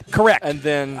 Correct. And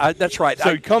then that's right.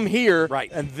 So you come here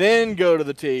right. and then go to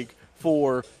the Teague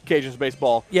for Cajuns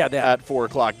baseball at 4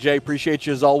 o'clock. Jay, appreciate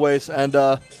you as always, and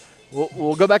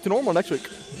we'll go back to normal next week.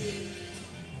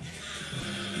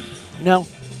 No.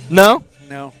 No?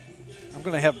 No. I'm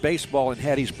going to have baseball in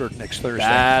Hattiesburg next Thursday.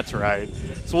 That's right.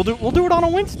 So we'll do it on a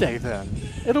Wednesday then.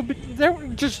 It'll be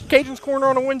just Cajuns Corner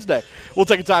on a Wednesday. We'll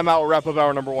take a timeout. We'll wrap up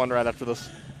hour number 1 right after this.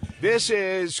 This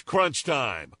is Crunch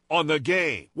Time on the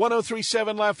Game.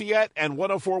 103.7 Lafayette and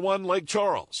 104.1 Lake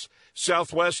Charles.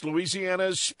 Southwest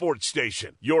Louisiana's sports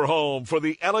station. Your home for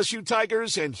the LSU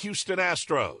Tigers and Houston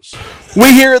Astros.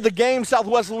 We here at the Game,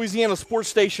 Southwest Louisiana sports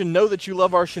station, know that you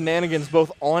love our shenanigans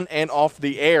both on and off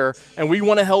the air, and we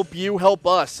want to help you help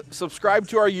us. Subscribe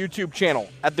to our YouTube channel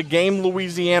at the Game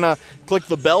Louisiana. Click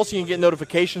the bell so you can get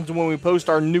notifications when we post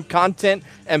our new content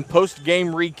and post-game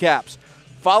recaps.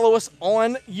 Follow us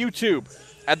on YouTube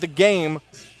at the Game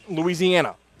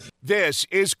Louisiana. This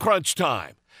is Crunch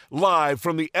Time. Live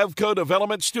from the Evco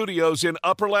Development Studios in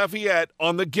Upper Lafayette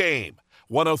on the Game.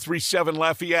 103.7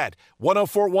 Lafayette,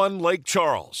 104.1 Lake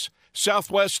Charles.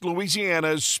 Southwest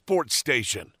Louisiana's sports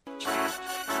station.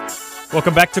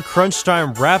 Welcome back to Crunch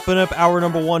Time, wrapping up hour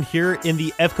number 1 here in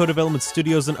the Evco Development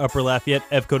Studios in Upper Lafayette.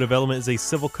 Evco Development is a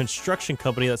civil construction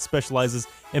company that specializes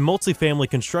in multifamily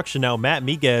construction. Now, Matt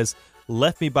Miguez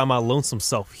left me by my lonesome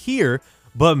self here,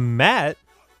 but Matt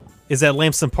is at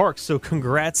Lamson Park, so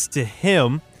congrats to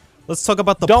him. Let's talk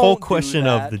about the poll question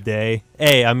of the day.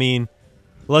 Hey, I mean,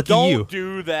 lucky you. Don't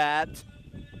do that.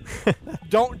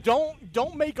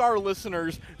 Don't make our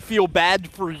listeners feel bad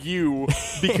for you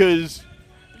because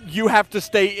you have to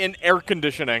stay in air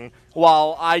conditioning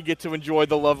while I get to enjoy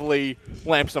the lovely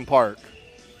Lamson Park.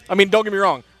 I mean, don't get me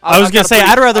wrong. I was going to say,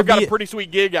 I've got a pretty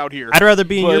sweet gig out here. I'd rather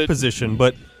be in your position,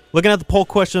 but looking at the poll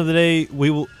question of the day,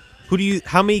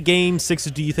 how many game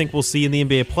 6s do you think we'll see in the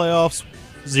NBA playoffs?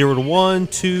 0-1,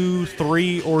 2,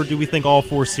 3, or do we think all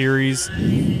 4 series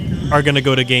are going to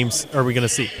go to games? Are we going to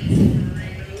see?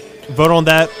 Vote on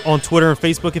that on Twitter and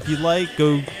Facebook if you'd like.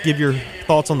 Go give your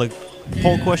thoughts on the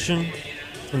poll question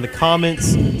in the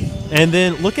comments. And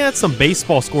then looking at some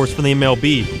baseball scores for the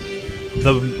MLB.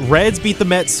 The Reds beat the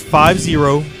Mets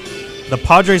 5-0. The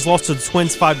Padres lost to the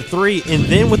Twins 5-3. And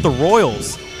then with the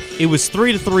Royals, it was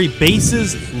 3-3,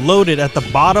 bases loaded at the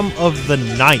bottom of the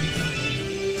 9th.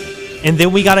 And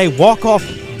then we got a walk-off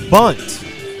bunt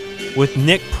with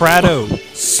Nick Pratto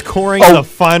scoring the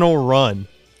final run.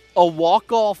 A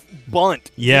walk-off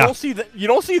bunt. Yeah. You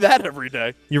don't see that every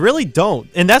day. You really don't.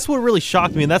 And that's what really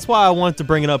shocked me, and that's why I wanted to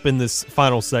bring it up in this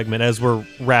final segment as we're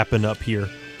wrapping up here.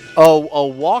 A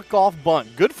walk-off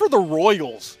bunt. Good for the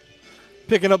Royals,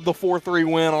 picking up the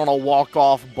 4-3 win on a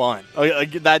walk-off bunt.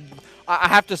 That I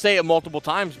have to say it multiple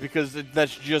times because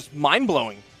that's just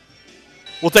mind-blowing.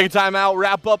 We'll take a timeout,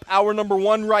 wrap up hour number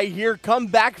 1 right here, come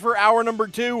back for hour number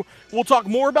 2. We'll talk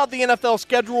more about the NFL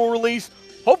schedule release,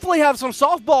 hopefully have some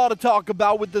softball to talk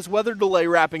about with this weather delay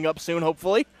wrapping up soon,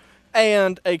 hopefully,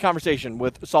 and a conversation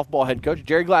with softball head coach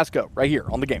Jerry Glasgow right here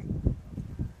on The Game.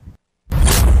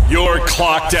 You're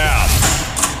clocked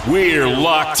out. We're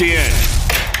locked in.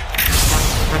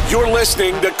 You're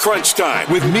listening to Crunch Time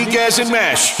with Miguez and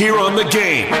Meche here on The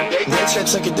Game.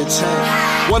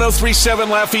 103.7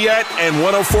 Lafayette and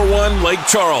 104.1 Lake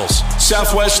Charles,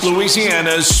 Southwest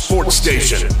Louisiana's sports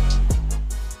station.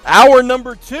 Hour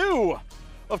number 2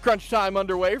 of Crunch Time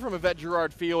underway from Yvette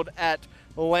Girard Field at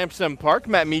Lamson Park.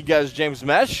 Matt Miguez, James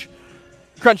Meche.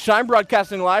 Crunch Time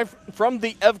broadcasting live from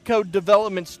the Evco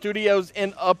Development Studios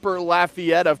in Upper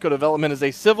Lafayette. Evco Development is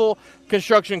a civil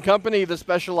construction company that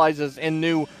specializes in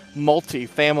new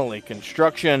multi-family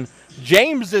construction.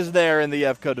 James is there in the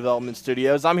Evco Development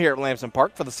Studios. I'm here at Lamson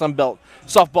Park for the Sun Belt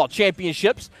Softball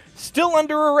Championships. Still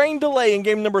under a rain delay in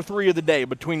game number 3 of the day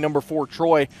between number 4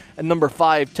 Troy and number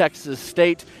 5 Texas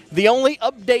State. The only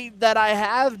update that I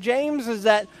have, James, is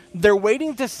that they're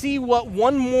waiting to see what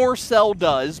one more cell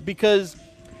does because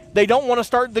they don't want to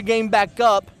start the game back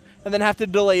up and then have to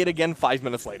delay it again 5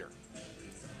 minutes later.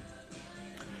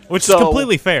 Which is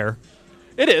completely fair.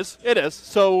 It is.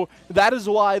 So that is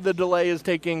why the delay is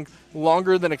taking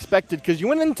longer than expected, because you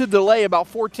went into delay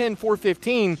about 4:10,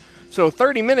 4:15, so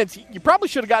 30 minutes. You probably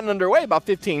should have gotten underway about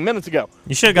 15 minutes ago.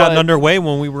 You should have gotten underway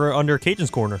when we were under Cajun's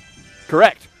corner.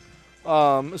 Correct.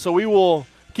 So we will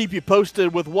keep you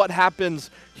posted with what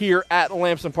happens here at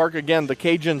Lamson Park. Again, the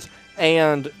Cajuns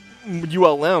and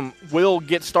ULM will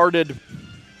get started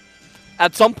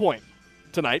at some point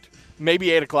tonight.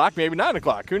 Maybe 8 o'clock, maybe 9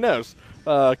 o'clock. Who knows?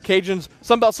 Cajuns,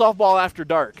 Sunbelt Softball After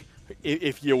Dark,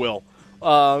 if you will.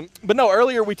 But no,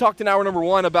 earlier we talked in hour number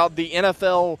 1 about the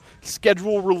NFL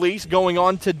schedule release going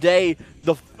on today.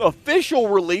 The official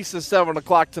release is 7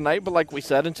 o'clock tonight, but like we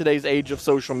said, in today's age of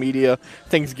social media,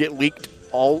 things get leaked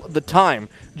all the time.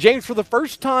 James, for the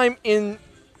first time in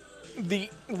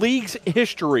the league's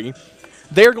history,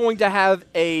 they're going to have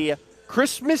a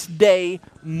Christmas Day,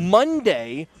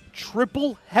 Monday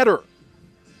triple header.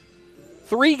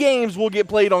 3 games will get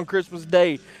played on Christmas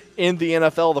Day in the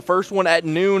NFL. The first one at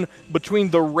noon between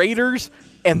the Raiders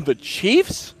and the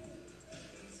Chiefs.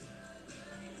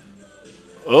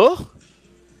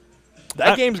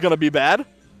 That game's going to be bad.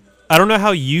 I don't know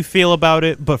how you feel about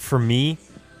it, but for me,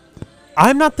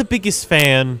 I'm not the biggest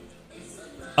fan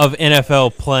of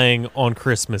NFL playing on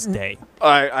Christmas Day.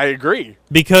 I agree.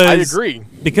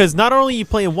 Because not only are you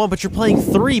playing 1, but you're playing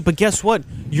 3. But guess what?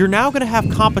 You're now going to have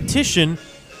competition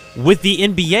with the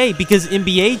NBA because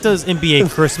NBA does NBA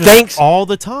Christmas all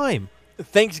the time.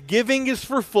 Thanksgiving is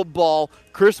for football.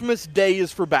 Christmas Day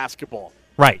is for basketball.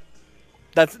 Right.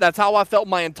 That's how I felt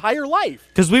my entire life.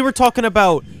 Because we were talking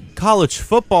about college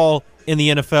football in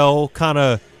the NFL kind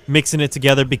of mixing it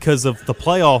together because of the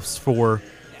playoffs for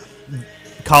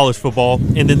college football,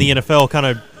 and then the NFL kind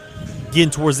of getting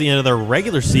towards the end of their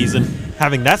regular season,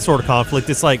 having that sort of conflict.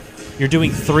 It's like you're doing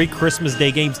 3 Christmas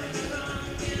Day games.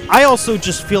 I also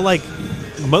just feel like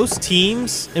most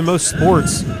teams in most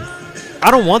sports,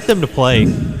 I don't want them to play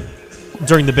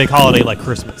during the big holiday like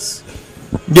Christmas.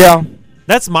 Yeah.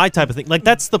 That's my type of thing. Like,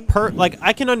 that's the like,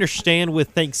 I can understand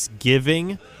with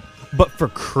Thanksgiving, but for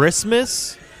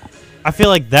Christmas, I feel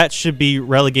like that should be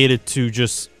relegated to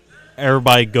just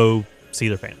everybody go see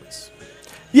their families.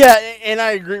 Yeah, and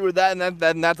I agree with that, and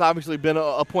that's obviously been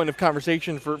a point of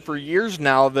conversation for years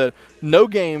now, that no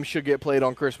game should get played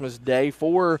on Christmas Day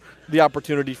for the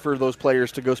opportunity for those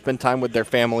players to go spend time with their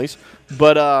families.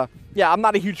 But, yeah, I'm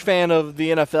not a huge fan of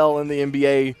the NFL and the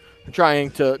NBA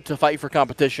trying to fight for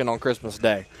competition on Christmas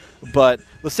Day. But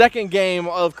the second game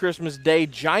of Christmas Day,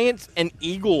 Giants and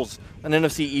Eagles, an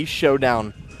NFC East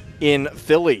showdown in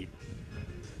Philly.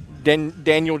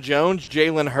 Daniel Jones,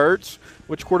 Jalen Hurts.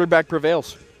 Which quarterback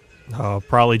prevails?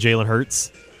 Probably Jalen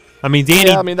Hurts. I mean,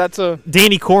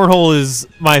 Danny Cornhole is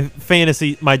my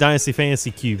dynasty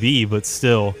fantasy QB, but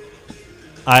still,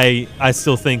 I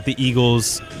still think the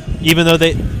Eagles, even though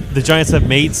the Giants have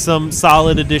made some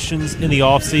solid additions in the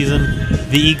offseason,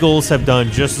 the Eagles have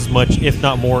done just as much, if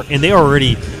not more, and they are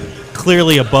already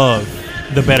clearly above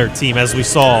the better team, as we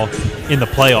saw in the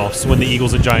playoffs when the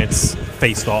Eagles and Giants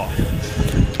faced off.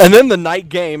 And then the night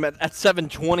game at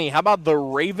 7:20. How about the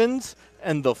Ravens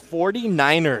and the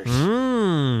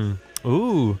 49ers?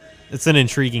 Ooh, it's an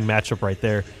intriguing matchup right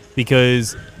there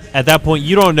because at that point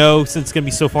you don't know, since it's going to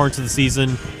be so far into the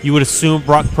season. You would assume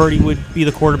Brock Purdy would be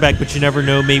the quarterback, but you never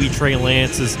know. Maybe Trey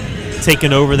Lance is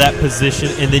taking over that position,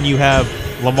 and then you have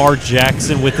Lamar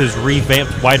Jackson with his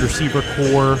revamped wide receiver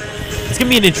core. It's going to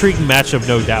be an intriguing matchup,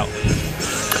 no doubt.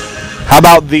 How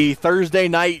about the Thursday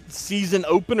night season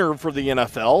opener for the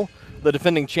NFL? The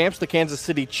defending champs, the Kansas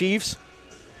City Chiefs,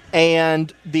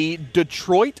 and the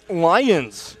Detroit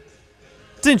Lions.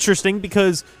 It's interesting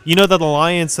because you know that the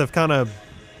Lions have kind of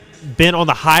been on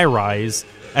the high rise,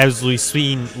 as we've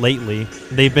seen lately.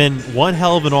 They've been one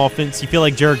hell of an offense. You feel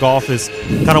like Jared Goff is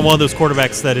kind of one of those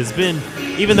quarterbacks that has been,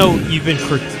 even though you've been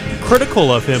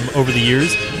critical of him over the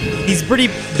years, he's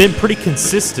been pretty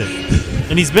consistent,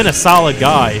 and he's been a solid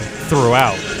guy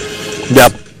throughout.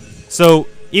 Yep. So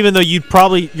even though you're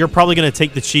probably going to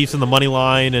take the Chiefs on the money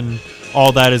line and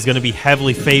all that is going to be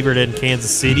heavily favored in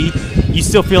Kansas City, you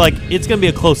still feel like it's going to be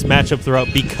a close matchup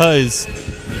throughout because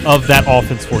of that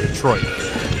offense for Detroit.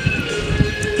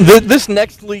 This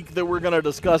next league that we're going to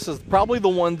discuss is probably the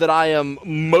one that I am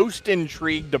most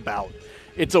intrigued about.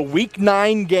 It's a Week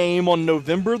 9 game on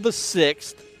November the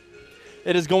 6th.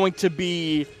 It is going to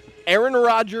be Aaron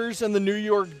Rodgers and the New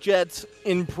York Jets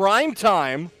in prime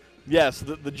time. Yes,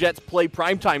 the Jets play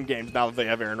primetime games now that they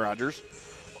have Aaron Rodgers.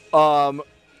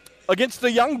 Against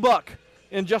the young buck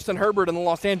in Justin Herbert and the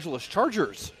Los Angeles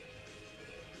Chargers.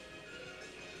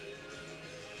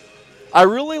 I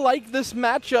really like this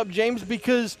matchup, James,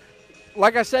 because,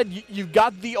 like I said, you've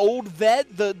got the old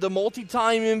vet, the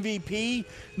multi-time MVP,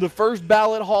 the first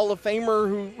ballot Hall of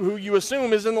Famer who you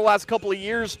assume is in the last couple of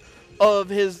years of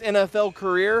his NFL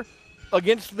career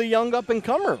against the young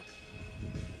up-and-comer.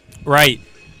 Right.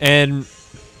 And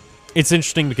it's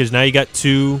interesting because now you got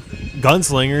two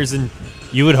gunslingers, and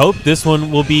you would hope this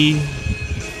one will be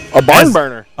a barn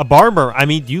burner. A barn burner. I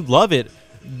mean, you love it.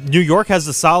 New York has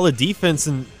a solid defense,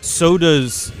 and so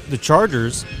does the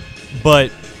Chargers.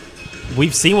 But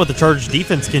we've seen what the Chargers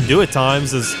defense can do at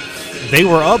times, as they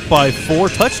were up by 4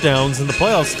 touchdowns in the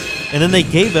playoffs, and then they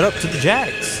gave it up to the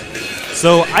Jags.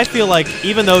 So I feel like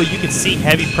even though you can see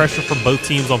heavy pressure from both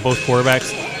teams on both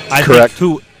quarterbacks, I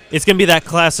think it's going to be that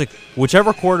classic,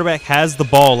 whichever quarterback has the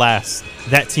ball last,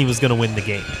 that team is going to win the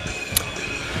game.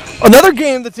 Another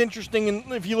game that's interesting,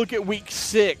 and if you look at Week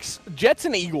 6, Jets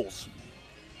and Eagles.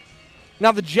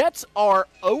 Now, the Jets are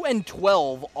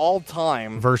 0-12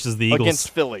 all-time versus the Eagles against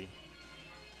Philly.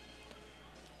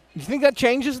 Do you think that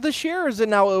changes this year, or is it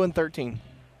now 0-13?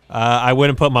 I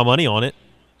wouldn't put my money on it.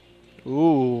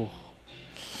 Ooh.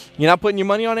 You're not putting your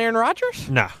money on Aaron Rodgers?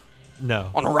 Nah. No.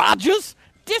 On Rodgers?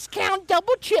 Discount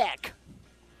double check.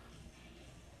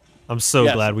 I'm so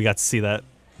glad we got to see that.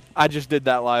 I just did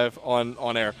that live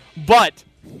on air. But,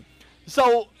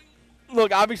 so,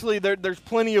 look, obviously there's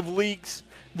plenty of leaks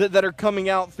that are coming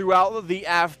out throughout the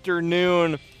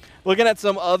afternoon. Looking at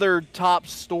some other top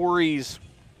stories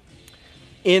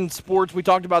in sports, we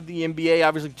talked about the NBA,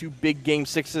 obviously 2 big Game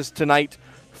 6s tonight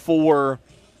for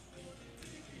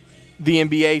the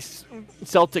NBA,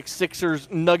 Celtics, Sixers,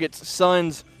 Nuggets,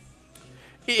 Suns.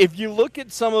 If you look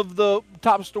at some of the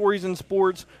top stories in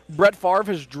sports, Brett Favre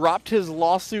has dropped his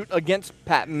lawsuit against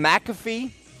Pat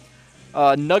McAfee.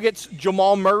 Nuggets,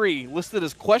 Jamal Murray listed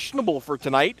as questionable for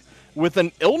tonight with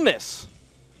an illness.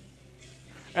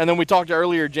 And then we talked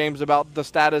earlier, James, about the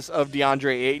status of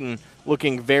DeAndre Ayton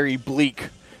looking very bleak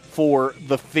for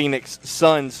the Phoenix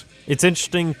Suns. It's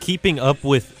interesting keeping up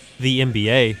with the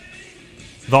NBA.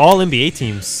 The All-NBA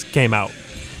teams came out.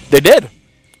 They did.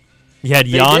 You had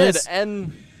Giannis,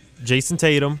 and Jason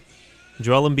Tatum,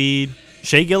 Joel Embiid,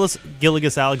 Shai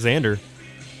Gilgeous-Alexander,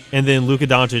 and then Luka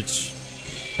Doncic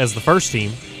as the first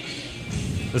team.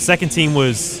 The second team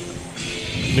was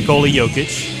Nikola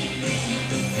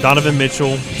Jokic, Donovan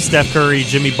Mitchell, Steph Curry,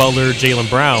 Jimmy Butler, Jaylen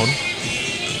Brown.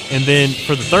 And then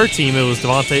for the third team, it was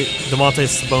Domantas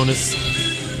Sabonis,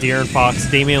 De'Aaron Fox,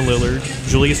 Damian Lillard,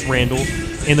 Julius Randle,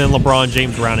 and then LeBron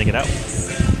James rounding it out.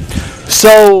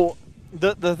 So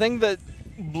the thing that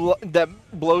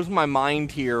blows my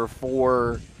mind here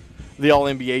for the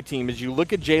All-NBA team is you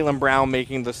look at Jaylen Brown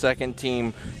making the second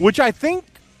team, which I think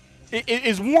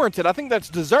is warranted. I think that's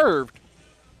deserved.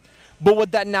 But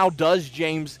what that now does,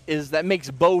 James, is that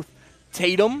makes both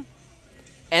Tatum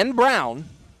and Brown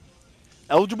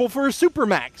eligible for a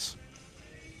Supermax.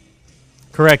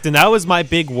 Correct, and that was my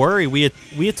big worry. We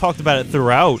had talked about it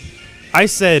throughout. I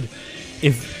said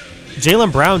if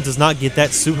Jaylen Brown does not get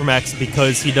that Supermax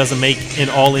because he doesn't make an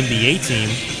All-NBA team,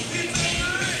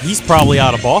 he's probably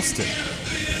out of Boston.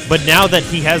 But now that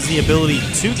he has the ability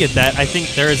to get that, I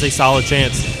think there is a solid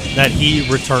chance that he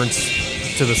returns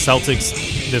to the Celtics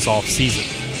this offseason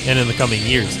and in the coming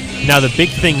years. Now, the big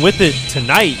thing with it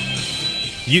tonight,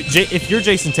 if you're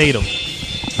Jason Tatum,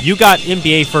 you got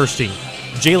NBA first team.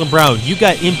 Jaylen Brown, you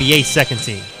got NBA second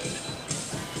team.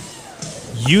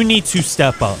 You need to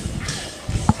step up.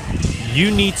 You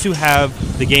need to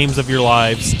have the games of your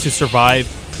lives to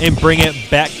survive and bring it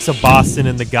back to Boston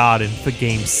in the Garden for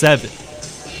Game 7.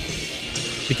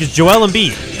 Because Joel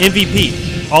Embiid,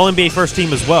 MVP, All-NBA first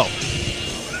team as well.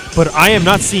 But I am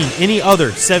not seeing any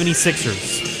other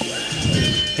 76ers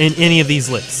in any of these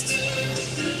lists.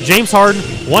 James Harden,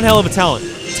 one hell of a talent.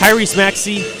 Tyrese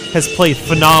Maxey has played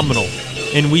phenomenal,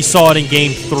 and we saw it in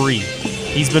Game 3.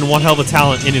 He's been one hell of a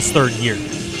talent in his third year.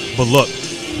 But look,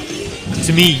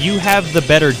 to me, you have the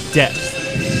better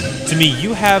depth. To me,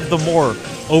 you have the more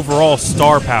overall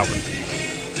star power.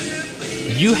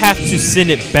 You have to send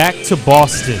it back to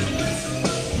Boston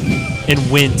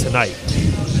and win tonight.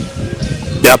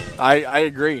 Yep, I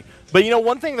agree. But,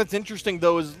 one thing that's interesting,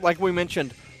 though, is, like we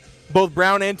mentioned, both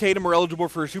Brown and Tatum are eligible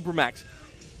for a Supermax.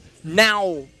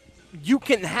 Now, you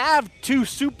can have two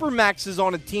Supermaxes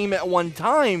on a team at one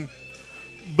time,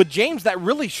 but, James, that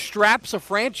really straps a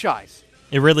franchise.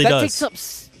 It really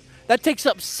does. That takes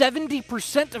up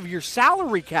 70% of your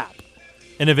salary cap.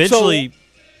 And eventually,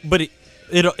 but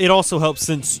it also helps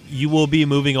since you will be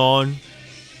moving on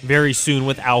very soon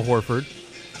with Al Horford.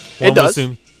 It does.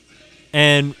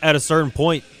 And at a certain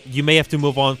point, you may have to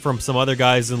move on from some other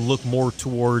guys and look more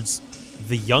towards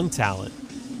the young talent.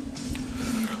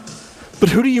 But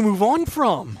who do you move on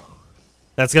from?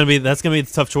 That's gonna be the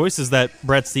tough choices that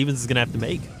Brad Stevens is gonna have to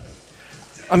make.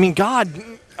 I mean, God,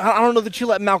 I don't know that you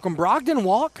let Malcolm Brogdon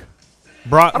walk.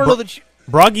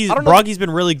 Broggy's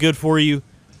been really good for you.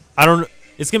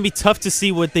 It's going to be tough to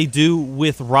see what they do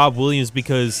with Rob Williams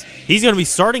because he's going to be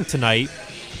starting tonight,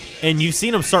 and you've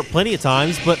seen him start plenty of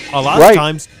times, but a lot of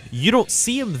times you don't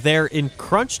see him there in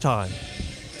crunch time.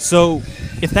 So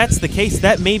if that's the case,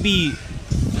 that maybe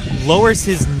lowers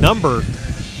his number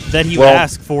that he would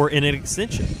ask for in an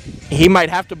extension. He might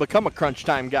have to become a crunch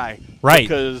time guy. Right.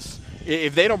 Because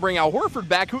if they don't bring Al Horford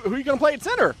back, who are you going to play at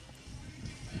center?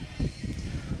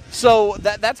 So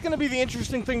that's going to be the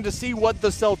interesting thing to see what the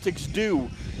Celtics do.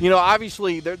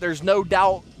 Obviously, there's no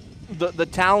doubt the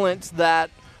talents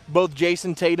that both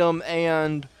Jason Tatum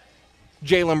and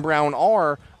Jaylen Brown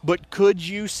are, but could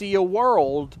you see a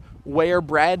world where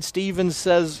Brad Stevens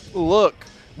says, look,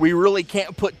 we really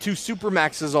can't put two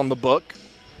Supermaxes on the book.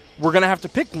 We're going to have to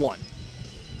pick one.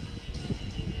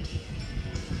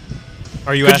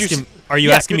 Are you asking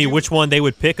me which one they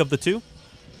would pick of the two?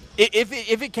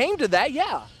 If it came to that,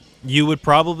 yeah. You would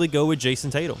probably go with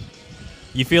Jason Tatum.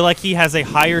 You feel like he has a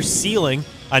higher ceiling.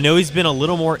 I know he's been a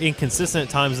little more inconsistent at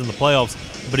times in the playoffs,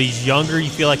 but he's younger. You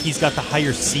feel like he's got the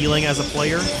higher ceiling as a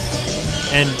player.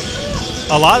 And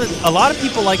a lot of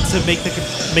people like to make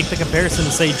the comparison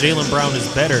and say Jaylen Brown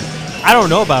is better. I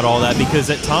don't know about all that because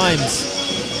at times,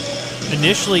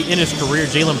 initially in his career,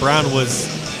 Jaylen Brown was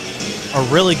a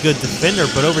really good defender,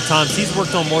 but over time he's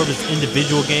worked on more of his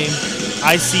individual game.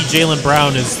 I see Jaylen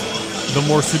Brown as the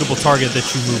more suitable target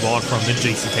that you move on from than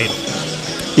Jason Tatum.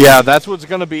 Yeah, that's what's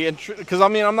going to be interesting. Because,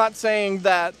 I'm not saying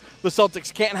that the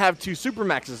Celtics can't have two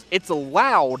Supermaxes. It's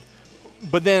allowed,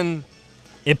 but then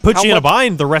it puts you in a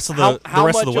bind the rest of the way. How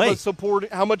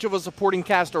much of a supporting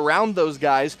cast around those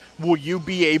guys will you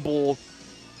be able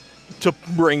to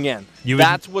bring in?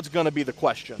 That's what's going to be the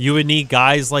question. You would need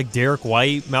guys like Derek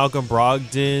White, Malcolm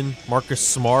Brogdon, Marcus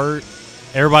Smart,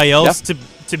 everybody else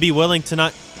to be willing to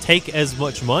not take as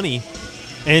much money.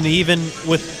 And even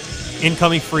with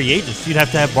incoming free agents, you'd have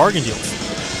to have bargain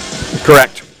deals.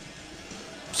 Correct.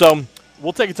 So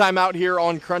we'll take a time out here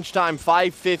on Crunch Time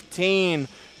 5:15.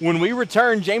 When we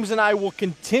return, James and I will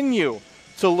continue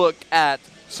to look at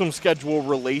some schedule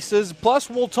releases. Plus,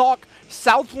 we'll talk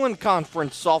Southland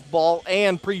Conference softball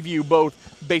and preview both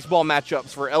baseball matchups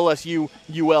for LSU,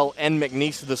 UL, and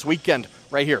McNeese this weekend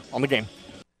right here on The Game.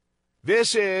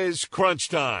 This is Crunch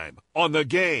Time on The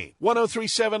Game.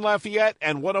 103.7 Lafayette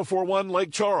and 104.1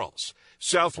 Lake Charles.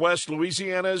 Southwest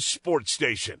Louisiana's sports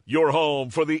station. Your home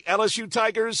for the LSU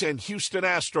Tigers and Houston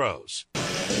Astros.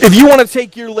 If you want to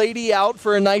take your lady out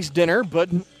for a nice dinner, but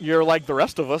you're like the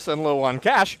rest of us and low on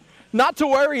cash, Not to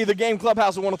worry, the Game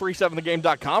Clubhouse at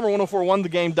 1037thegame.com or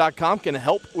 1041thegame.com can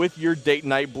help with your date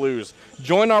night blues.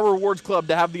 Join our rewards club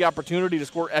to have the opportunity to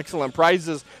score excellent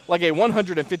prizes like a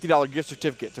 $150 gift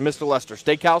certificate to Mr. Lester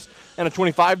Steakhouse and a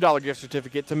 $25 gift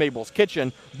certificate to Mabel's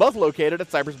Kitchen, both located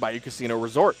at Cypress Bayou Casino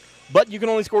Resort. But you can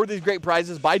only score these great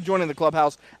prizes by joining the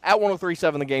clubhouse at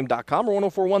 1037thegame.com or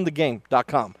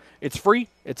 1041thegame.com. It's free,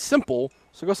 it's simple,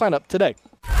 so go sign up today.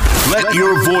 Let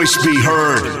your voice be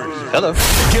heard. Hello.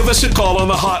 Give us a call on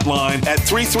the hotline at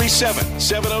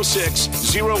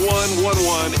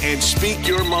 337-706-0111 and speak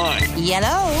your mind.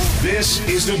 Hello. This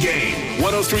is The Game.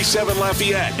 1037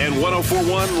 Lafayette and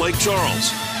 1041 Lake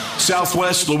Charles.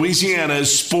 Southwest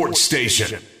Louisiana's sports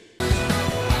station.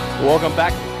 Welcome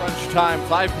back to Crunch Time.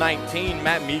 5:19.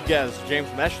 Matt Miguez, James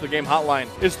Meche. The Game hotline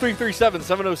is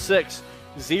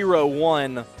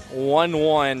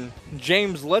 337-706-0111.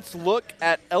 James, let's look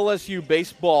at LSU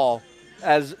baseball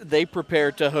as they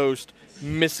prepare to host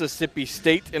Mississippi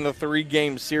State in a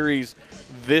 3-game series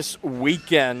this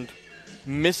weekend.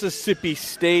 Mississippi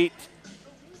State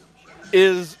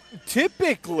is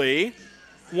typically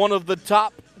one of the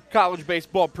top college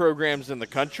baseball programs in the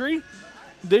country.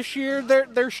 This year,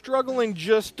 they're struggling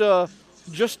just a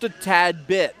tad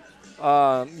bit.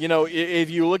 If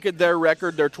you look at their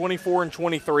record, they're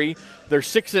 24-23. They're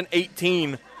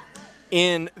 6-18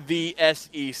 in the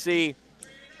SEC,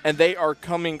 and they are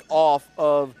coming off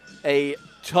of a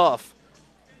tough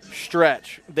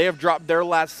stretch. They have dropped their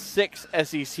last 6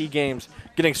 SEC games,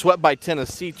 getting swept by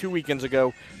Tennessee 2 weekends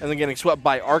ago, and then getting swept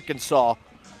by Arkansas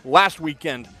last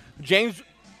weekend. James,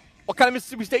 what kind of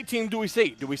Mississippi State team do we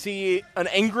see? Do we see an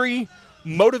angry,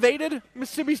 motivated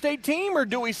Mississippi State team, or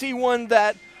do we see one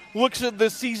that looks at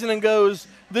this season and goes,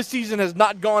 this season has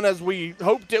not gone as we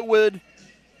hoped it would.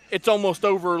 It's almost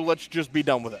over. Let's just be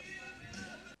done with it.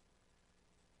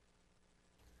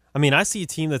 I mean, I see a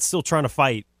team that's still trying to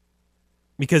fight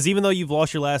because even though you've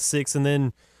lost your last 6 and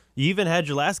then you even had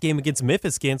your last game against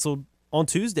Memphis canceled on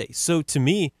Tuesday. So to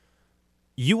me,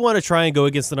 you want to try and go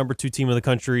against the number 2 team in the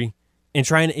country and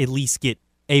try and at least get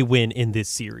a win in this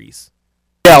series.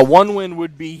 Yeah, one win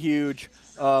would be huge.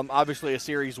 Obviously, a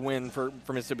series win for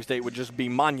Mississippi State would just be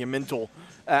monumental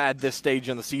at this stage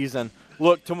in the season.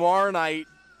 Look, tomorrow night,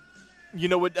 you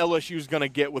know what LSU's going to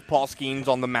get with Paul Skeens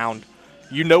on the mound.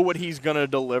 You know what he's going to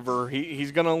deliver.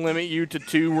 He's going to limit you to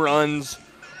 2 runs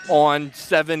on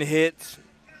 7 hits,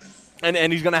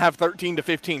 and he's going to have 13 to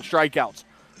 15 strikeouts.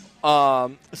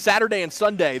 Saturday and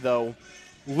Sunday, though,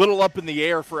 little up in the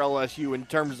air for LSU in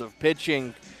terms of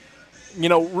pitching. You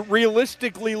know,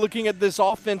 realistically, looking at this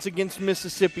offense against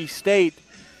Mississippi State,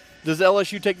 does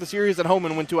LSU take the series at home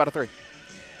and win 2 out of 3?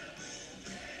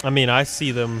 I mean, I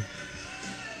see them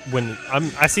win.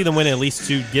 I see them winning at least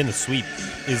 2. Getting the sweep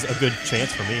is a good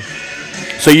chance for me.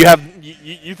 So you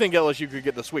think LSU could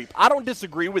get the sweep? I don't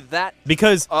disagree with that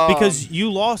because you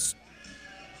lost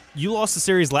the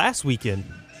series last weekend.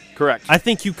 Correct. I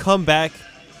think you come back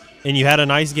and you had a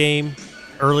nice game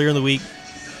earlier in the week.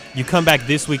 You come back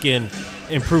this weekend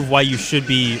and prove why you should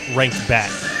be ranked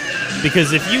back.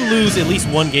 Because if you lose at least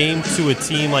 1 game to a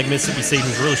team like Mississippi State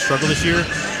who's really struggled this year,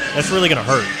 that's really going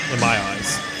to hurt in my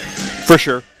eyes. For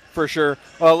sure.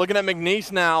 Looking at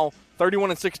McNeese now,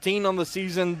 31-16 on the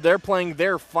season. They're playing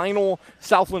their final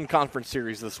Southland Conference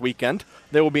series this weekend.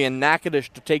 They will be in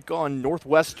Natchitoches to take on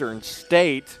Northwestern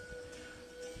State.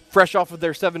 Fresh off of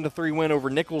their 7-3 win over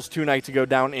Nichols 2 nights ago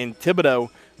down in Thibodaux.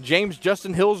 James,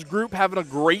 Justin Hill's group having a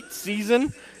great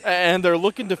season, and they're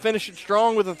looking to finish it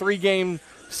strong with a 3-game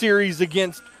series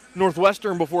against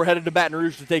Northwestern before headed to Baton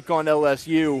Rouge to take on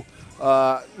LSU.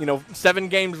 7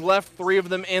 games left, 3 of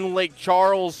them in Lake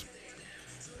Charles.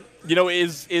 You know,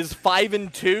 is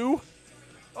 5-2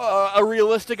 a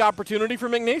realistic opportunity for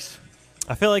McNeese?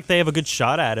 I feel like they have a good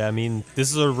shot at it. I mean,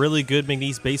 this is a really good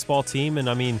McNeese baseball team, and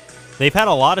I mean, they've had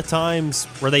a lot of times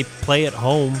where they play at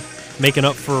home, making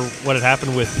up for what had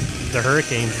happened with the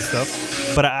Hurricanes and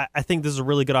stuff. But I think this is a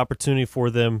really good opportunity for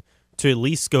them to at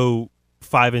least go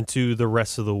 5-2 the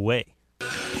rest of the way.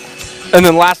 And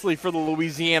then lastly, for the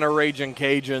Louisiana Raging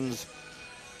Cajuns,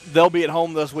 they'll be at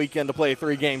home this weekend to play a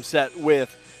 3-game set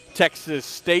with Texas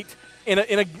State in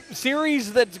a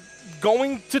series that's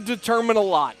going to determine a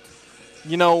lot.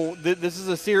 You know, this is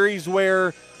a series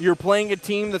where you're playing a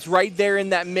team that's right there in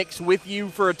that mix with you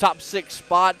for a top 6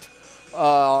 spot.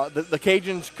 The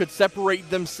Cajuns could separate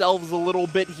themselves a little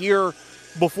bit here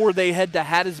before they head to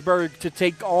Hattiesburg to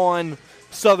take on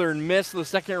Southern Miss, the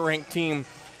second-ranked team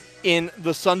in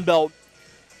the Sun Belt.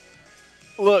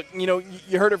 Look, you know,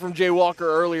 you heard it from Jay Walker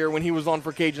earlier when he was on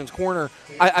for Cajuns Corner.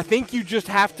 I think you just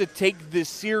have to take this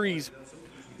series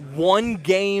 1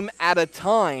 game at a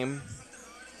time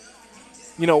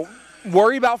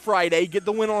worry about Friday, get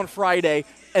the win on Friday,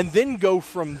 and then go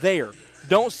from there.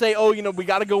 Don't say, we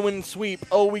got to go in and sweep.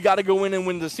 Oh, we got to go in and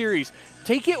win the series.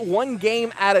 Take it one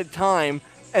game at a time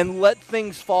and let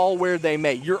things fall where they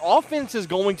may. Your offense is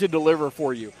going to deliver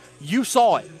for you. You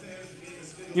saw it.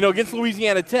 Against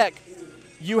Louisiana Tech,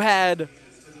 you had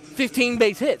 15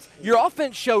 base hits. Your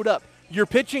offense showed up. Your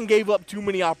pitching gave up too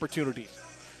many opportunities.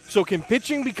 So can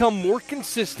pitching become more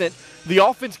consistent, the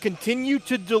offense continue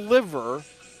to deliver,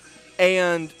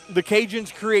 and the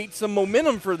Cajuns create some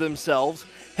momentum for themselves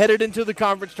headed into the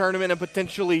conference tournament and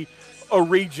potentially a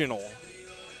regional?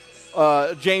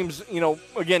 James,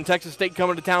 again, Texas State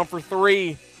coming to town for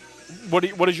 3.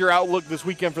 What is your outlook this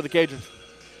weekend for the Cajuns?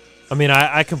 I mean,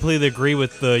 I completely agree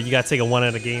with you got to take it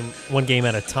one game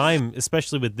at a time,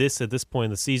 especially with this at this point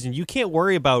in the season. You can't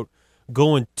worry about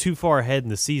going too far ahead in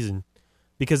the season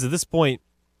because at this point,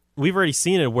 we've already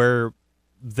seen it where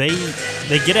they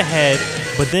get ahead,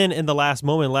 but then in the last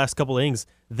moment, last couple of innings,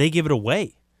 they give it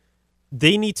away.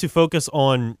 They need to focus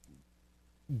on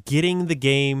getting the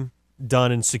game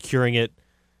done and securing it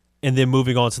and then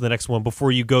moving on to the next one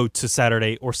before you go to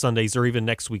Saturday or Sundays or even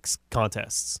next week's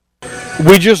contests.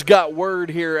 We just got word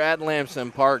here at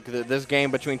Lamson Park that this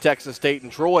game between Texas State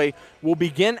and Troy will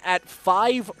begin at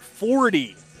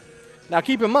 5:40. Now,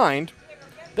 keep in mind,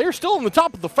 they're still in the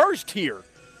top of the first here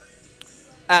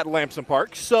at Lamson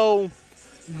Park, so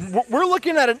we're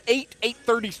looking at an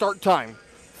 8:30 start time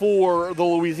for the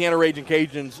Louisiana Raging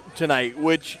Cajuns tonight,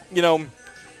 which,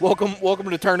 welcome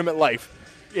to tournament life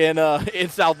in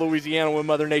South Louisiana when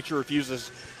Mother Nature refuses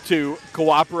to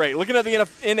cooperate. Looking at the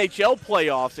NHL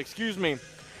playoffs,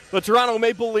 the Toronto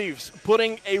Maple Leafs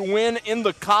putting a win in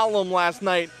the column last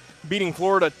night, beating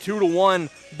Florida 2-1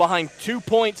 behind 2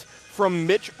 points from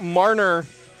Mitch Marner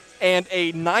and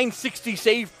a .960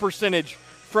 save percentage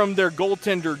from their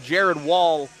goaltender Jared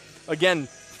Wall. Again,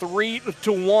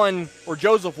 3-1, or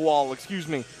Joseph Wall,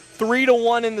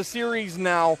 3-1 in the series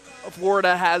now.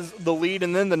 Florida has the lead,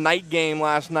 and then the night game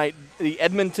last night, the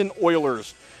Edmonton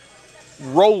Oilers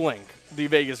rolling the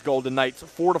Vegas Golden Knights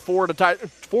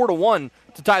 4-1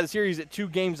 to tie the series at 2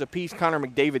 games apiece. Connor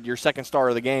McDavid, your second star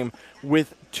of the game,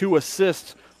 with 2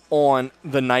 assists on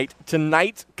the night.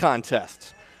 Tonight's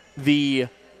contests, the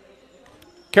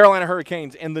Carolina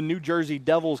Hurricanes and the New Jersey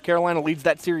Devils. Carolina leads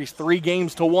that series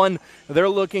 3-1. They're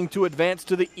looking to advance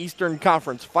to the Eastern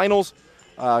Conference Finals.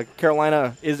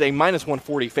 Carolina is a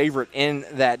 -140 favorite in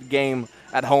that game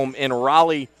at home in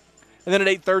Raleigh. And then at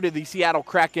 8:30, the Seattle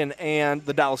Kraken and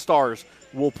the Dallas Stars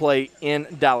will play in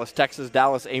Dallas, Texas.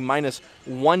 Dallas a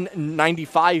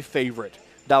 -195 favorite.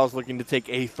 Dallas looking to take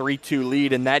a 3-2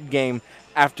 lead in that game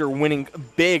after winning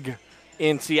big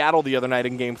in Seattle the other night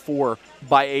in Game 4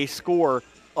 by a score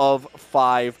of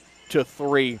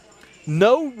 5-3.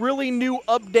 No really new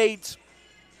updates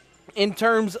in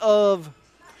terms of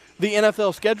the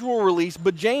NFL schedule release,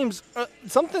 but James,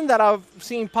 something that I've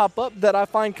seen pop up that I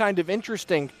find kind of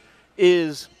interesting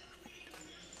is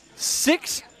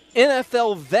 6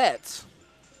 NFL vets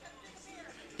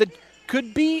that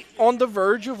could be on the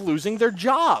verge of losing their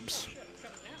jobs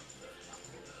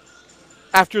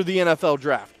after the NFL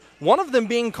draft. One of them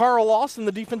being Carl Lawson,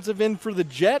 the defensive end for the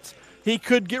Jets. He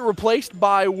could get replaced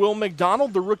by Will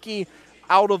McDonald, the rookie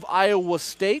out of Iowa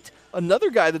State. Another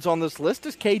guy that's on this list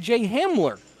is KJ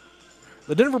Hamler.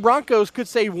 The Denver Broncos could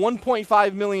save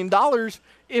 $1.5 million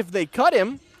if they cut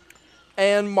him,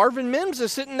 and Marvin Mims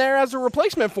is sitting there as a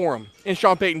replacement for him in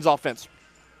Sean Payton's offense.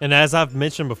 And as I've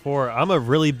mentioned before, I'm a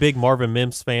really big Marvin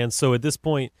Mims fan, so at this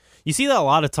point, you see that a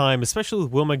lot of time, especially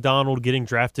with Will McDonald getting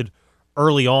drafted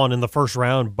early on in the first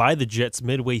round by the Jets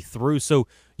midway through. So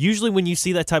usually when you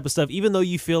see that type of stuff, even though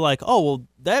you feel like, oh, well,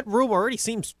 that room already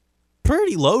seems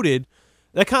pretty loaded,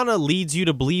 that kind of leads you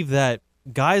to believe that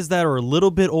guys that are a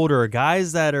little bit older,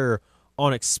 guys that are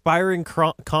on expiring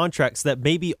contracts that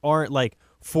maybe aren't like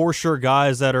for sure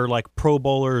guys that are like Pro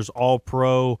Bowlers, All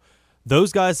Pro,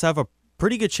 those guys have a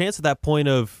pretty good chance at that point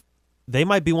of they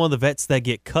might be one of the vets that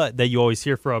get cut that you always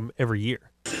hear from every year.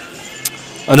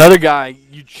 Another guy,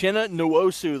 Uchenna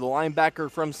Nwosu, the linebacker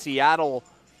from Seattle,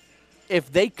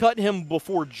 if they cut him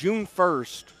before June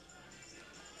 1st,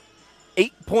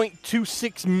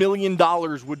 $8.26 million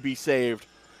would be saved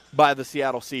by the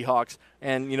Seattle Seahawks.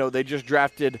 And, they just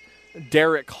drafted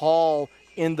Derek Hall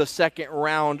in the second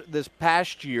round this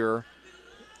past year.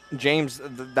 James,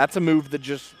 that's a move that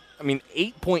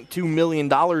 $8.2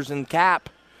 million in cap.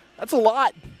 That's a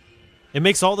lot. It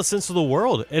makes all the sense of the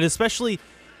world. And especially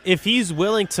if he's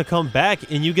willing to come back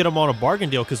and you get him on a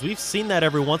bargain deal, because we've seen that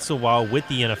every once in a while with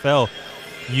the NFL.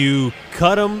 You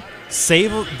cut him, save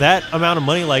that amount of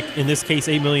money, like in this case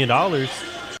 $8 million,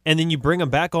 and then you bring him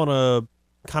back on a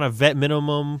kind of vet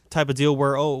minimum type of deal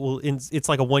where, it's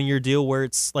like a 1-year deal where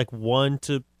it's like $1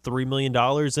 to $3 million,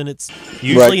 and it's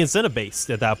usually incentive based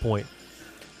at that point.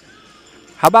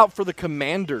 How about for the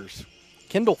Commanders?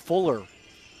 Kendall Fuller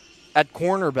at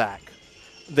cornerback.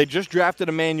 They just drafted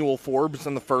Emmanuel Forbes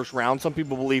in the first round. Some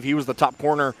people believe he was the top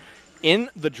corner in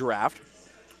the draft.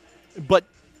 But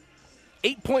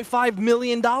 $8.5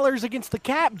 million against the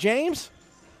cap, James.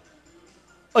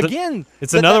 Again.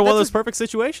 It's another one of those perfect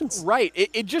situations. Right.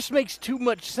 It just makes too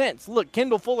much sense. Look,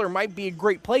 Kendall Fuller might be a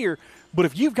great player, but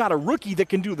if you've got a rookie that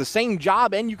can do the same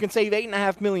job and you can save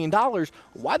 $8.5 million,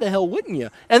 why the hell wouldn't you?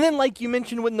 And then like you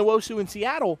mentioned with Nwosu in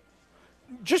Seattle,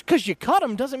 just because you cut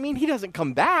him doesn't mean he doesn't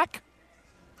come back.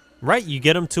 Right. You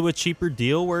get him to a cheaper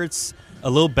deal where it's a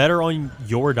little better on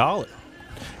your dollar.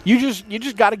 You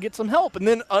just got to get some help. And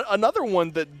then another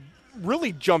one that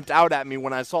really jumped out at me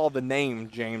when I saw the name,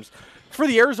 James, for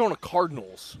the Arizona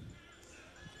Cardinals,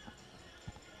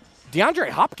 DeAndre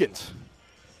Hopkins.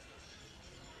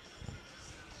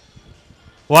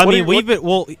 Well,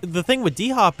 the thing with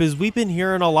D-Hop is we've been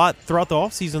hearing a lot throughout the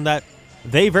offseason that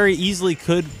they very easily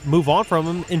could move on from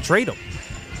him and trade him.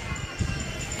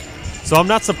 So I'm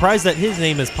not surprised that his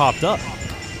name has popped up.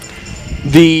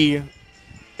 The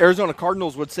Arizona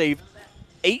Cardinals would save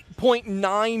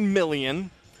 $8.9 million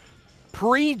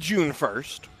pre-June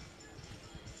 1st.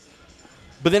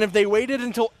 But then if they waited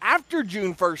until after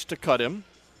June 1st to cut him,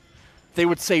 they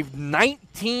would save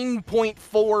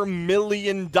 $19.4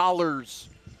 million.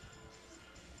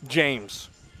 James.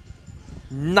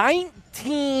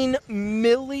 $19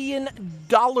 million.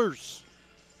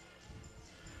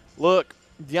 Look,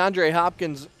 DeAndre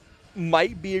Hopkins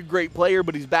might be a great player,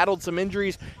 but he's battled some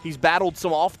injuries. He's battled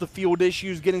some off-the-field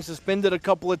issues, getting suspended a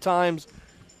couple of times.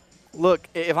 Look,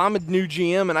 if I'm a new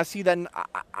GM and I see that,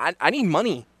 I need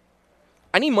money.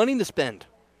 I need money to spend.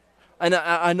 And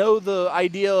I know the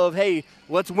idea of, hey,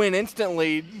 let's win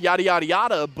instantly, yada, yada,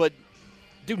 yada, but,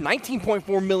 dude,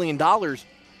 $19.4 million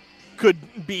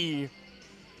could be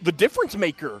the difference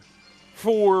maker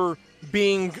for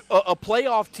being a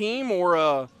playoff team or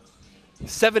a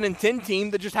 7-10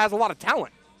 team that just has a lot of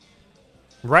talent.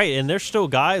 Right, and there's still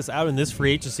guys out in this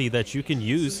free agency that you can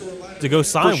use to go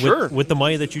sign with the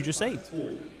money that you just saved.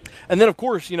 And then, of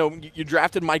course, you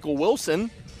drafted Michael Wilson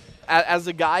as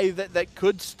a guy that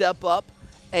could step up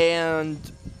and,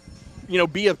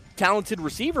 be a talented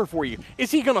receiver for you.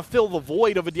 Is he going to fill the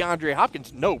void of a DeAndre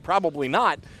Hopkins? No, probably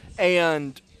not.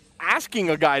 And asking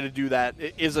a guy to do that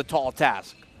is a tall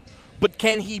task. But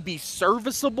can he be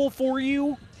serviceable for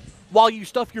you while you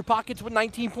stuff your pockets with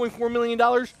 $19.4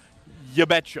 million? You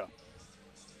betcha.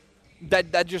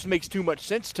 That just makes too much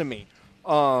sense to me.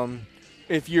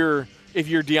 If you're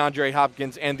DeAndre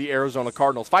Hopkins and the Arizona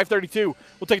Cardinals. 5:32.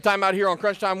 We'll take a time out here on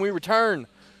Crunch Time. We return.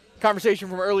 Conversation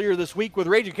from earlier this week with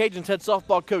Raging Cajuns head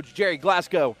softball coach Jerry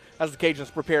Glasgow as the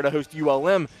Cajuns prepare to host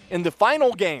ULM in the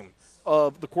final game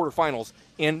of the quarterfinals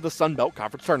in the Sun Belt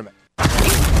Conference Tournament.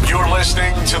 You're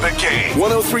listening to The Game.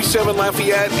 103.7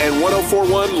 Lafayette and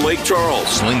 104.1 Lake Charles.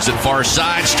 Slings it far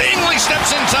side. Stingley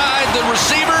steps inside the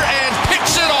receiver and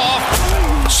picks it off.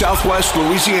 Southwest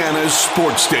Louisiana's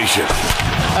sports station.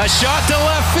 A shot to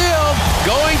left field.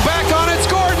 Going back on it's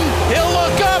Gordon. He'll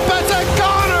look up. It's a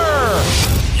goner.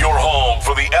 Your home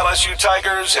for the LSU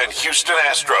Tigers and Houston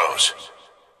Astros.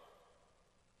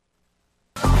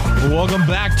 Welcome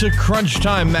back to Crunch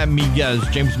Time. Matt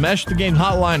Miguez, James Meche. The game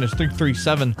hotline is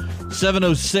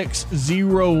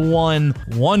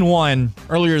 337-706-0111.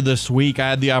 Earlier this week,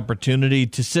 I had the opportunity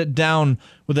to sit down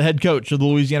with the head coach of the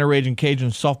Louisiana Raging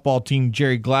Cajuns softball team,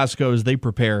 Jerry Glasgow, as they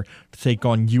prepare to take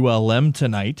on ULM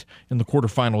tonight in the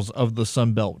quarterfinals of the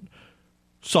Sun Belt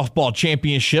Softball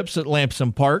Championships at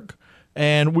Lamson Park.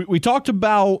 And we talked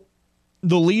about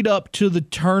the lead up to the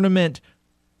tournament,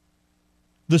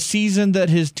 the season that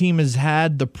his team has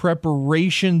had, the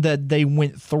preparation that they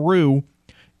went through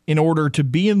in order to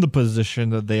be in the position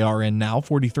that they are in now,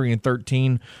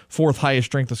 43-13, fourth highest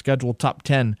strength of schedule, top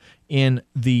 10 in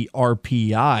the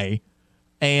RPI.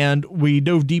 And we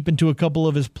dove deep into a couple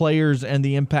of his players and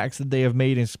the impacts that they have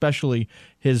made, especially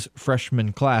his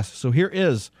freshman class. So here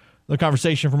is the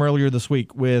conversation from earlier this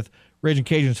week with Raging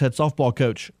Cajuns head softball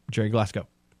coach Jerry Glasgow.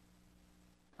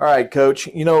 All right, Coach.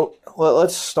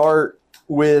 Let's start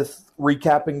with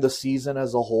recapping the season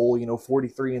as a whole.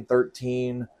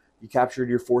 43-13. You captured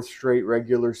your fourth straight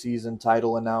regular season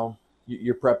title, and now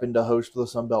you're prepping to host the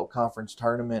Sun Belt Conference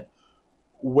Tournament.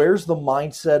 Where's the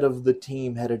mindset of the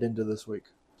team headed into this week?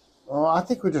 I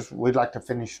think we'd like to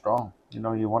finish strong. You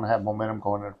want to have momentum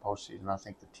going into the postseason. I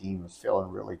think the team is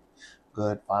feeling really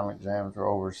good. Final exams are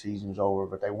over, season's over,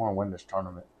 but they want to win this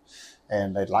tournament.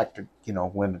 and they'd like to,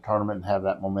 win the tournament and have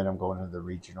that momentum going into the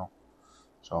regional.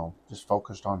 So just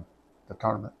focused on the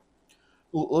tournament.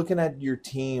 Looking at your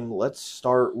team, let's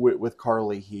start with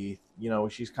Carly Heath.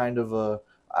 She's kind of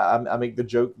I make the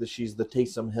joke that she's the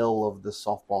Taysom Hill of the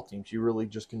softball team. She really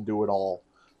just can do it all.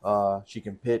 She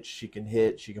can pitch, she can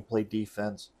hit, she can play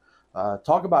defense.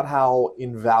 Talk about how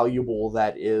invaluable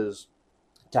that is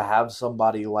to have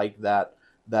somebody like that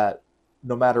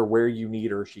no matter where you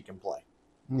need her, she can play.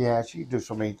 Yeah, she can do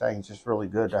so many things. It's really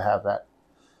good to have that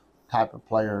type of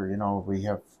player.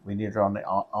 We need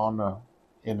her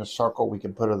in the circle. We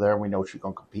can put her there. We know she's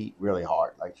going to compete really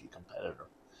hard, like she's a competitor.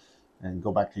 And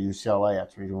go back to UCLA.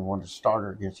 That's the reason we wanted to start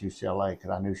her against UCLA, because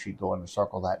I knew she'd go in the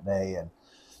circle that day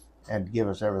and give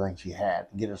us everything she had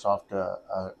and get us off to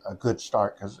a good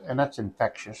start. And that's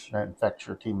infectious. That infects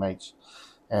your teammates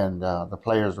and the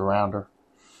players around her.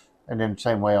 And then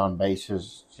same way on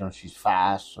bases. She's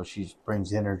fast, so she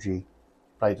brings energy.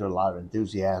 Plays with a lot of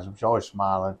enthusiasm. She's always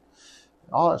smiling.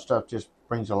 All that stuff just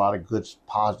brings a lot of good,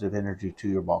 positive energy to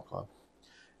your ball club.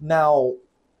 Now,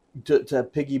 to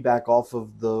piggyback off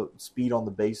of the speed on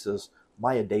the bases,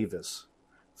 Maya Davis,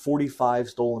 45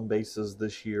 stolen bases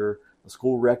this year. The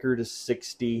school record is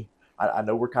 60. I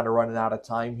know we're kind of running out of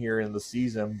time here in the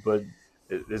season, but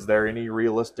is there any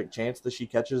realistic chance that she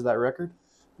catches that record?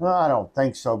 Well, I don't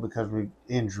think so, because of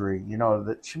injury.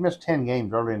 That she missed 10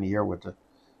 games early in the year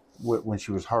when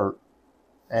she was hurt,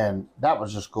 and that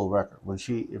was a school record.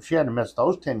 If she hadn't missed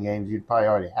those 10 games, you'd probably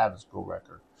already have the school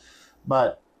record.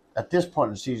 But at this point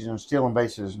in the season, stealing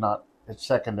bases it's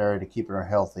secondary to keeping her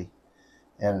healthy,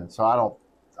 and so I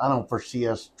don't foresee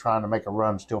us trying to make a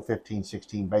run, steal 15,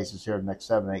 16 bases here in the next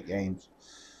 7, 8 games,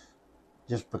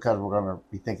 just because we're going to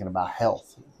be thinking about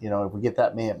health. If we get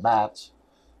that many at bats,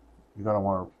 you're going to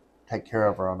want to take care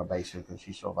of her on the bases, because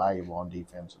she's so valuable on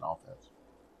defense and offense.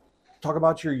 Talk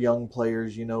about your young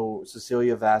players,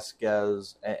 Cecilia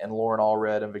Vasquez and Lauren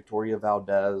Allred and Victoria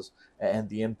Valdez, and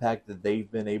the impact that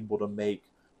they've been able to make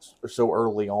so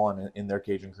early on in their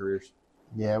Cajun careers.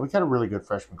 Yeah, we got a really good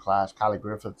freshman class. Kylie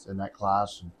Griffith's in that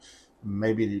class, and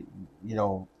maybe,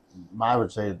 I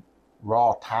would say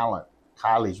raw talent.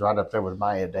 Kylie's right up there with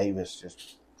Maya Davis,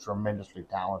 just tremendously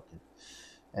talented.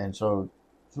 And so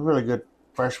it's a really good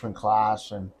freshman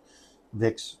class, and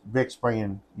Vic's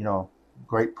bringing,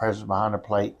 great presence behind the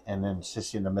plate, and then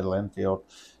Sissy in the middle infield,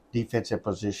 defensive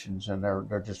positions, and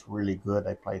they're just really good.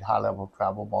 They played high-level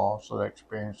travel ball, so they're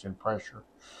experienced in pressure.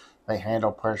 They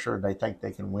handle pressure. They think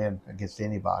they can win against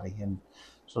anybody, and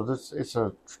so it's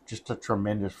just a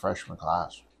tremendous freshman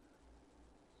class.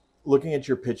 Looking at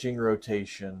your pitching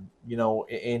rotation,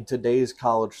 in today's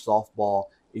college softball,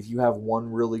 if you have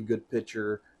one really good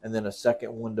pitcher and then a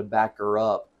second one to back her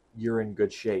up, you're in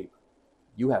good shape.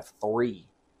 You have 3.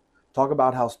 Talk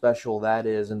about how special that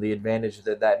is and the advantage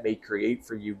that may create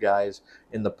for you guys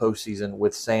in the postseason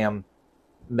with Sam,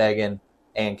 Megan,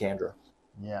 and Kendra.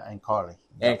 Yeah, and Carly.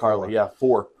 And Carly,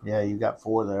 4. Yeah, you got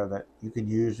 4 there that you can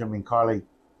use. I mean, Carly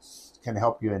can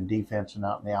help you in defense and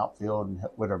out in the outfield and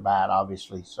with her bat,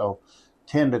 obviously. So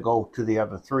tend to go to the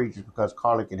other 3 just because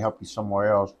Carly can help you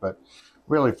somewhere else. But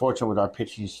really fortunate with our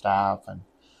pitching staff. And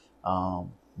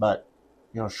but,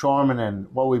 Shorman, and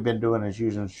what we've been doing is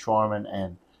using Shorman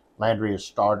and Landry as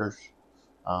starters.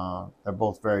 They're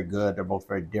both very good. They're both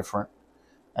very different.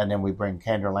 And then we bring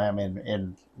Kendra Lamb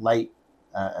in late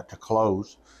to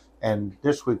close. And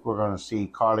this week we're going to see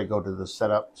Carly go to the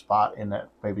setup spot in that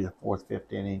maybe the 4th,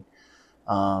 5th inning,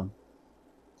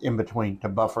 in between, to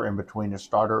buffer in between the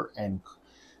starter and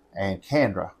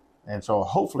Kendra. And so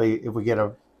hopefully, if we get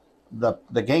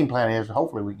the game plan is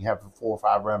hopefully we can have a 4 or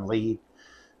 5 run lead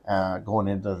going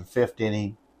into the 5th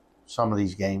inning. Some of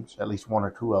these games, at least 1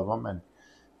 or 2 of them, and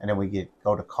then we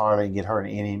go to Carly and get her an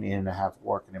inning and a half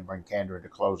work, and then bring Kendra to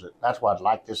close it. That's what I'd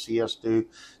like to see us do,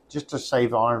 just to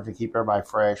save arms and keep everybody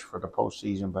fresh for the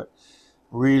postseason. But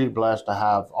really blessed to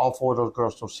have all 4 of those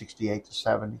girls throw 68 to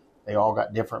 70. They all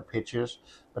got different pitches,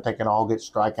 but they can all get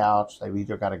strikeouts. They've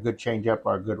either got a good changeup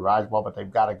or a good rise ball, but they've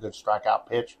got a good strikeout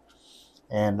pitch.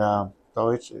 And so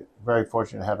it's very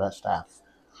fortunate to have that staff.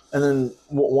 And then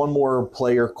one more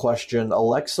player question.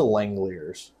 Alexa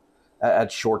Langliers at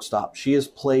shortstop. She has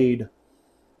played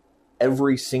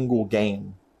every single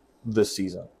game this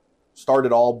season.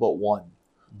 Started all but 1.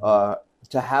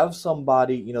 To have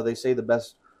somebody, they say the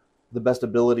best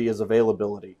ability is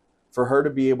availability. For her to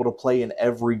be able to play in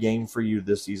every game for you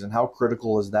this season, how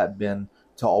critical has that been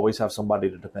to always have somebody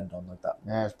to depend on like that?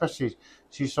 Yeah, especially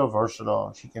she's so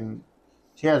versatile.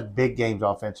 She has big games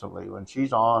offensively. When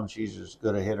she's on, she's as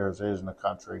good a hitter as there is in the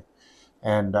country.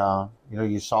 And,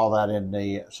 you saw that in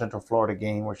the Central Florida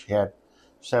game where she had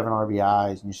 7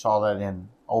 RBIs, and you saw that in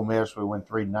Ole Miss. We went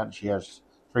 3-0. She has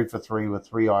 3 for 3 with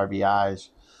 3 RBIs.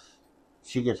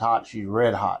 She gets hot. She's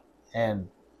red hot. And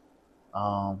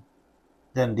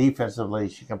then defensively,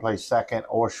 she can play second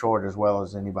or short as well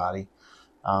as anybody.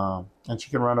 And she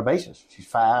can run the bases. She's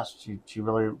fast. She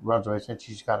really runs the bases. And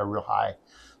she's got a real high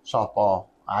softball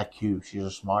IQ. She's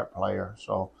a smart player.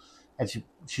 So, and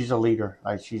she's a leader.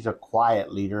 Like, she's a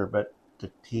quiet leader, but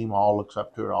the team all looks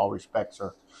up to her, all respects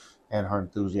her, and her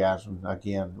enthusiasm.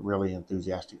 Again, really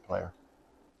enthusiastic player.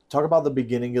 Talk about the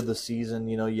beginning of the season.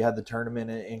 You know, you had the tournament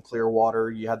in Clearwater.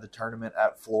 You had the tournament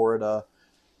at Florida.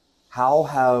 How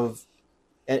have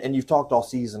 – and you've talked all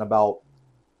season about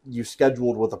you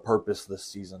scheduled with a purpose this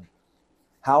season.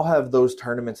 How have those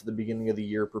tournaments at the beginning of the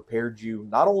year prepared you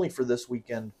not only for this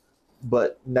weekend,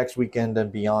 but next weekend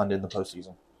and beyond in the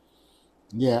postseason?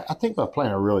 Yeah, I think by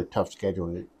playing a really tough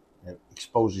schedule, it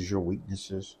exposes your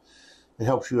weaknesses. It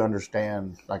helps you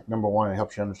understand, like, number one, it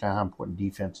helps you understand how important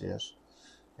defense is.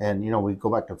 And, you know, we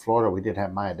go back to Florida, we did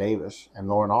have Maya Davis, and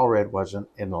Lauren Allred wasn't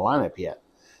in the lineup yet.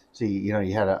 See, you know,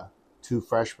 you had two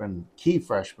key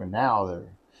freshmen now that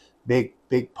are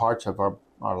big parts of our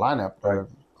lineup. They're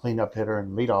cleanup hitter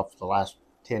and leadoff the last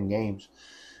 10 games.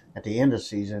 At the end of the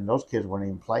season, those kids weren't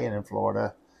even playing in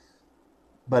Florida.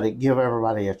 But it give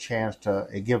everybody a chance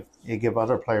it give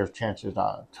other players chances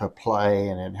to play,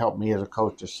 and it helped me as a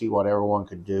coach to see what everyone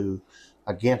could do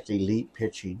against elite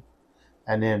pitching.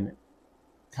 And then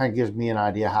kind of gives me an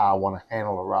idea how I want to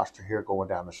handle a roster here going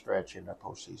down the stretch in the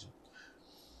postseason.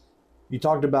 You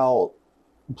talked about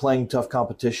playing tough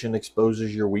competition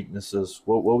exposes your weaknesses.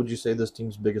 What would you say this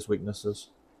team's biggest weakness is?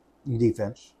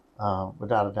 Defense.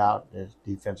 Without a doubt,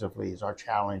 defensively is our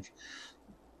challenge.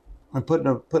 And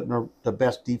putting the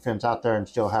best defense out there and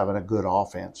still having a good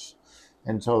offense.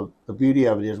 And so the beauty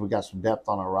of it is we got some depth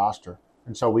on our roster.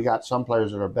 And so we got some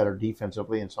players that are better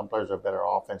defensively and some players that are better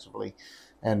offensively.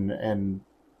 And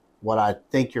what I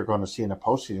think you're going to see in the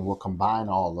postseason, we'll combine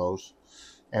all those,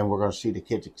 and we're going to see the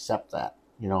kids accept that.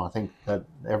 You know, I think that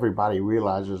everybody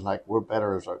realizes, like, we're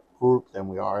better as a group than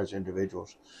we are as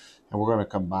individuals, and we're going to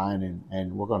combine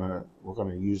and we're going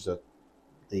to use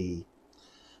the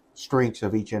strengths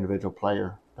of each individual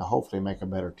player to hopefully make a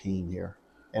better team here.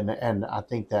 And I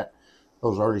think that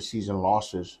those early season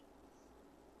losses,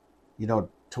 you know,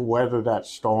 to weather that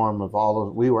storm of all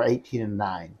those, we were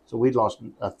 18-9. So we lost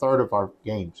a third of our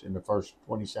games in the first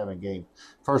 27 games.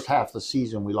 First half of the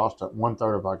season, we lost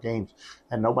 1/3 of our games,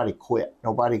 and nobody quit.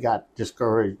 Nobody got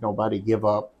discouraged. Nobody give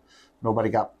up. Nobody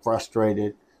got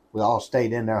frustrated. We all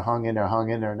stayed in there, hung in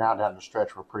there. Now down the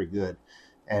stretch, we're pretty good.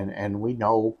 And we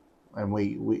know, and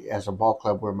we as a ball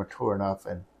club, we're mature enough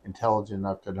and intelligent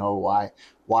enough to know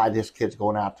why this kid's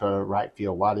going out to right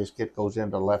field, why this kid goes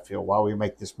into left field, why we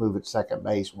make this move at second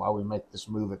base, why we make this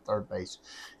move at third base.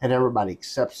 And everybody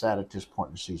accepts that at this point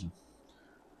in the season.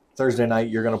 Thursday night,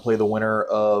 you're going to play the winner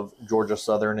of Georgia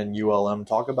Southern and ULM.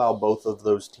 Talk about both of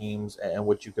those teams and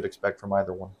what you could expect from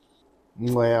either one.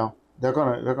 Well, they're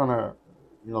gonna,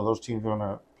 you know, those teams are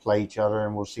gonna play each other,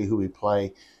 and we'll see who we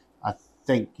play. I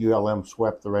think ULM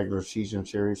swept the regular season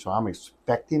series, so I'm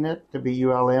expecting it to be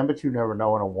ULM, but you never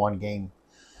know in a 1-game,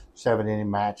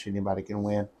 7-inning match anybody can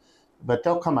win. But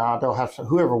they'll come out. They'll have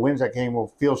whoever wins that game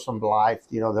will feel some life.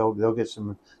 You know, they'll get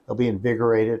some. They'll be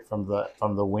invigorated from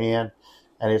the win,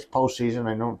 and it's postseason.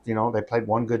 I know, you know, they played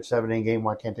one good 7-inning game.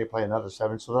 Why can't they play another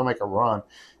 7? So they'll make a run.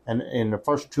 And in the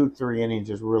first 2-3 innings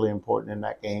is really important in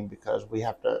that game because we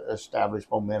have to establish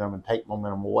momentum and take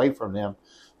momentum away from them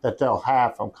that they'll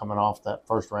have from coming off that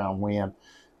first round win.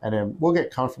 And then we'll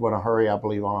get comfortable in a hurry, I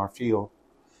believe, on our field.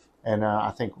 And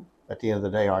I think at the end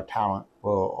of the day, our talent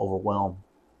will overwhelm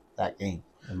that game,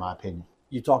 in my opinion.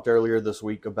 You talked earlier this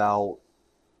week about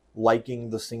liking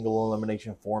the single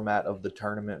elimination format of the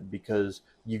tournament because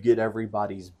you get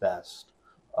everybody's best.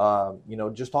 You know,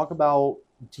 just talk about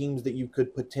teams that you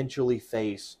could potentially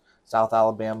face: South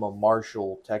Alabama,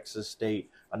 Marshall, Texas State.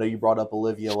 I know you brought up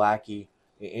Olivia Lackey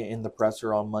in the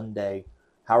presser on Monday.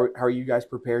 How are you guys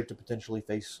prepared to potentially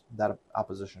face that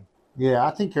opposition? Yeah,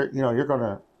 I think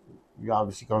you're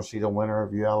obviously going to see the winner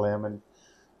of ULM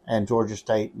and Georgia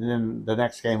State, and then the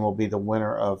next game will be the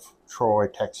winner of Troy,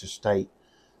 Texas State.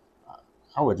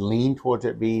 I would lean towards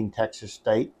it being Texas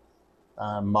State,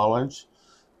 Mullins,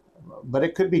 but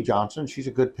it could be Johnson. She's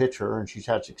a good pitcher, and she's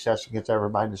had success against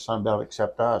everybody in the Sun Belt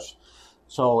except us.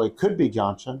 So it could be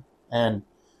Johnson, and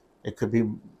it could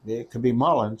be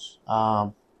Mullins.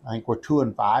 I think we're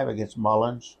 2-5 against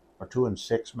Mullins, or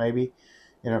 2-6 maybe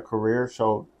in her career.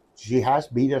 So she has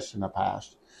beat us in the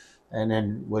past. And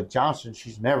then with Johnson,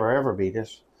 she's never ever beat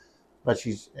us. but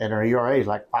and her ERA is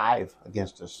like 5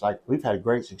 against us. Like, we've had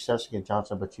great success against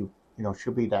Johnson, but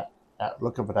she'll be that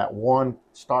looking for that one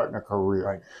start in her career,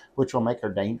 Right. which will make her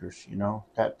dangerous.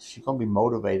 That she's going to be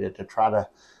motivated to try to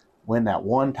win that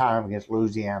one time against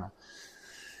Louisiana,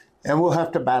 and we'll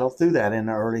have to battle through that in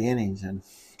the early innings. And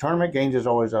tournament games is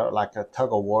always like a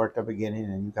tug of war at the beginning,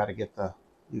 and you got to get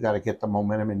the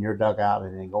momentum in your dugout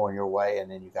and then going your way, and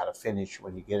then you got to finish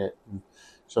when you get it. And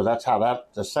so that's how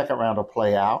the second round will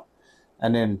play out,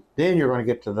 and then you're going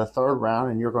to get to the third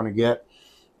round, and you're going to get,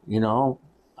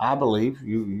 I believe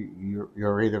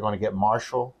you're either going to get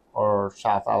Marshall or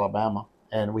South Alabama,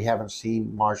 and we haven't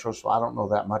seen Marshall, so I don't know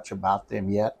that much about them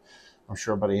yet. I'm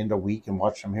sure by the end of the week and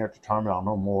watch them here at the tournament, I'll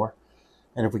know more.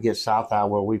 And if we get South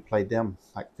Iowa, we played them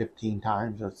like 15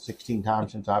 times or 16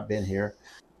 times since I've been here.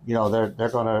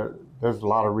 There's a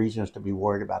lot of reasons to be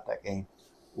worried about that game.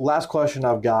 Last question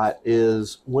I've got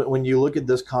is, when you look at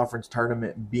this conference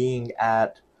tournament being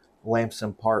at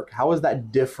Lamson Park, how is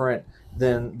that different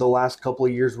than the last couple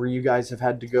of years where you guys have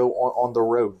had to go on the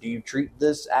road? Do you treat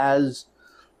this as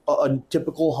a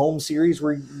typical home series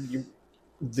where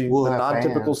the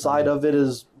non-typical side of it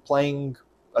is playing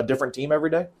a different team every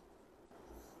day?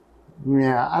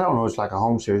 Yeah, I don't know. It's like a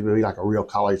home series, but it'll be like a real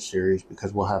college series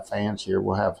because we'll have fans here.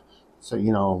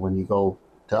 When you go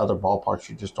to other ballparks,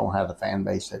 you just don't have the fan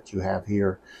base that you have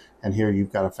here. And here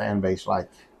you've got a fan base like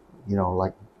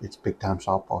it's big-time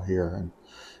softball here. And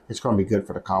it's going to be good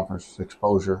for the conference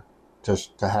exposure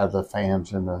just to have the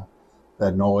fans and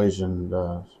the noise and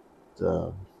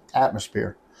the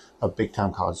atmosphere of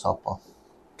big-time college softball.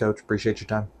 Coach, appreciate your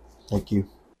time. Thank you.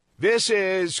 This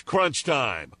is Crunch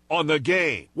Time on the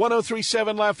Game.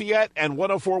 103.7 Lafayette and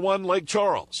 104.1 Lake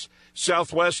Charles.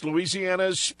 Southwest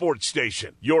Louisiana's sports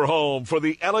station. Your home for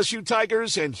the LSU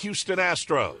Tigers and Houston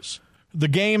Astros. The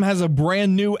Game has a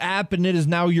brand new app, and it is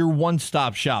now your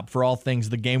one-stop shop for all things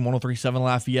The Game. 103.7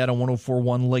 Lafayette and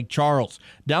 104.1 Lake Charles.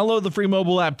 Download the free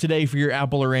mobile app today for your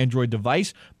Apple or Android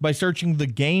device by searching The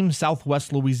Game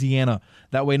Southwest Louisiana.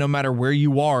 That way, no matter where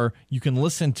you are, you can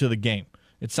listen to The Game.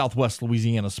 It's Southwest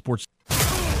Louisiana Sports.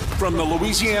 From the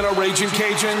Louisiana Raging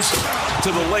Cajuns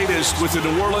to the latest with the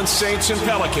New Orleans Saints and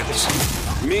Pelicans,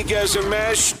 Miguez and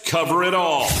Meche cover it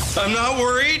all. I'm not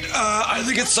worried. I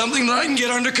think it's something that I can get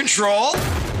under control.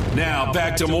 Now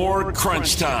back to more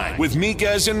Crunch Time with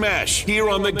Miguez and Meche here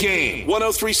on the Game.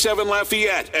 103.7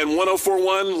 Lafayette and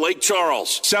 104.1 Lake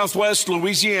Charles, Southwest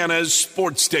Louisiana's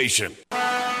sports station.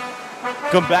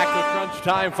 Come back to Crunch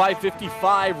Time,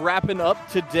 5:55, wrapping up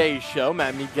today's show.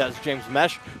 Matt Miguez, James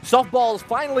Meche. Softball is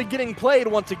finally getting played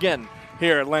once again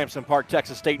here at Lamson Park,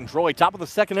 Texas State and Troy. Top of the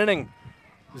second inning,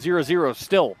 0-0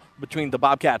 still between the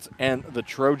Bobcats and the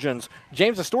Trojans.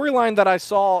 James, a storyline that I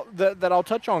saw that I'll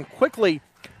touch on quickly,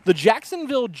 the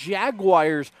Jacksonville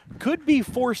Jaguars could be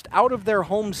forced out of their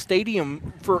home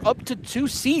stadium for up to 2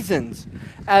 seasons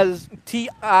as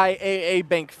TIAA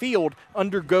Bank Field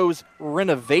undergoes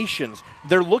renovations.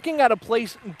 They're looking at a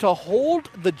place to hold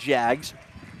the Jags,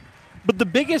 but the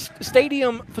biggest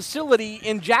stadium facility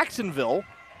in Jacksonville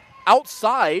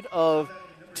outside of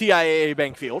TIAA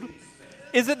Bank Field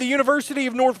is at the University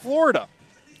of North Florida,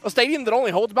 a stadium that only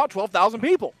holds about 12,000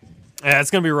 people. Yeah, it's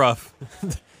going to be rough.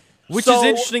 Which is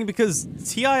interesting because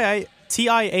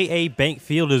TIAA Bank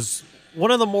Field is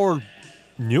one of the more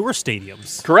newer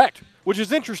stadiums. Correct, which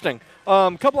is interesting.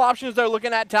 A couple options they're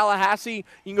looking at. Tallahassee,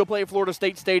 you can go play at Florida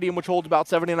State Stadium, which holds about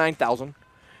 79,000.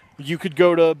 You could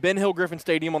go to Ben Hill Griffin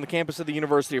Stadium on the campus of the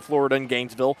University of Florida in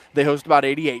Gainesville. They host about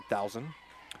 88,000.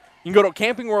 You can go to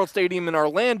Camping World Stadium in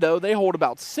Orlando. They hold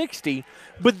about 60.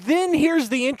 But then here's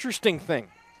the interesting thing.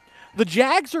 The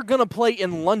Jags are going to play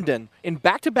in London in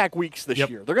back-to-back weeks this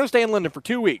year. They're going to stay in London for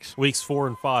 2 weeks. Weeks 4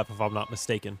 and 5, if I'm not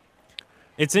mistaken.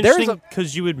 It's interesting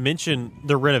because you would mention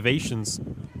the renovations.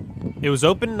 It was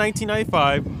open in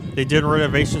 1995. They did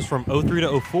renovations from 03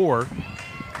 to 04.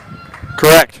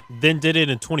 Correct. Then did it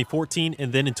in 2014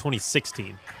 and then in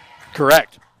 2016.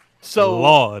 Correct. So,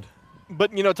 Lord.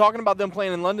 But, talking about them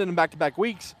playing in London in back-to-back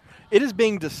weeks, it is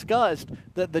being discussed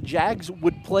that the Jags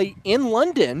would play in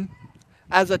London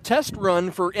as a test run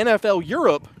for NFL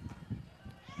Europe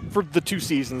for the 2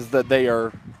 seasons that they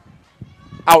are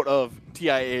out of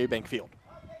TIAA Bank Field.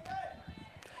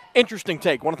 Interesting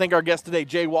take. Want to thank our guest today,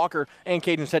 Jay Walker, and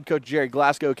Cajuns head coach Jerry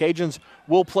Glasgow. Cajuns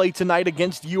will play tonight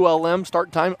against ULM.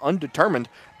 Start time undetermined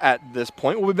at this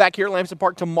point. We'll be back here at Lamson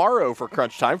Park tomorrow for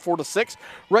Crunch Time, 4 to 6,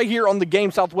 right here on the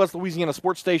Game, Southwest Louisiana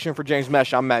Sports Station. For James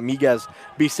Meche, I'm Matt Miguez.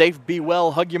 Be safe, be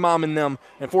well, hug your mom and them,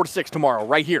 and 4 to 6 tomorrow,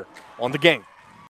 right here on the Game.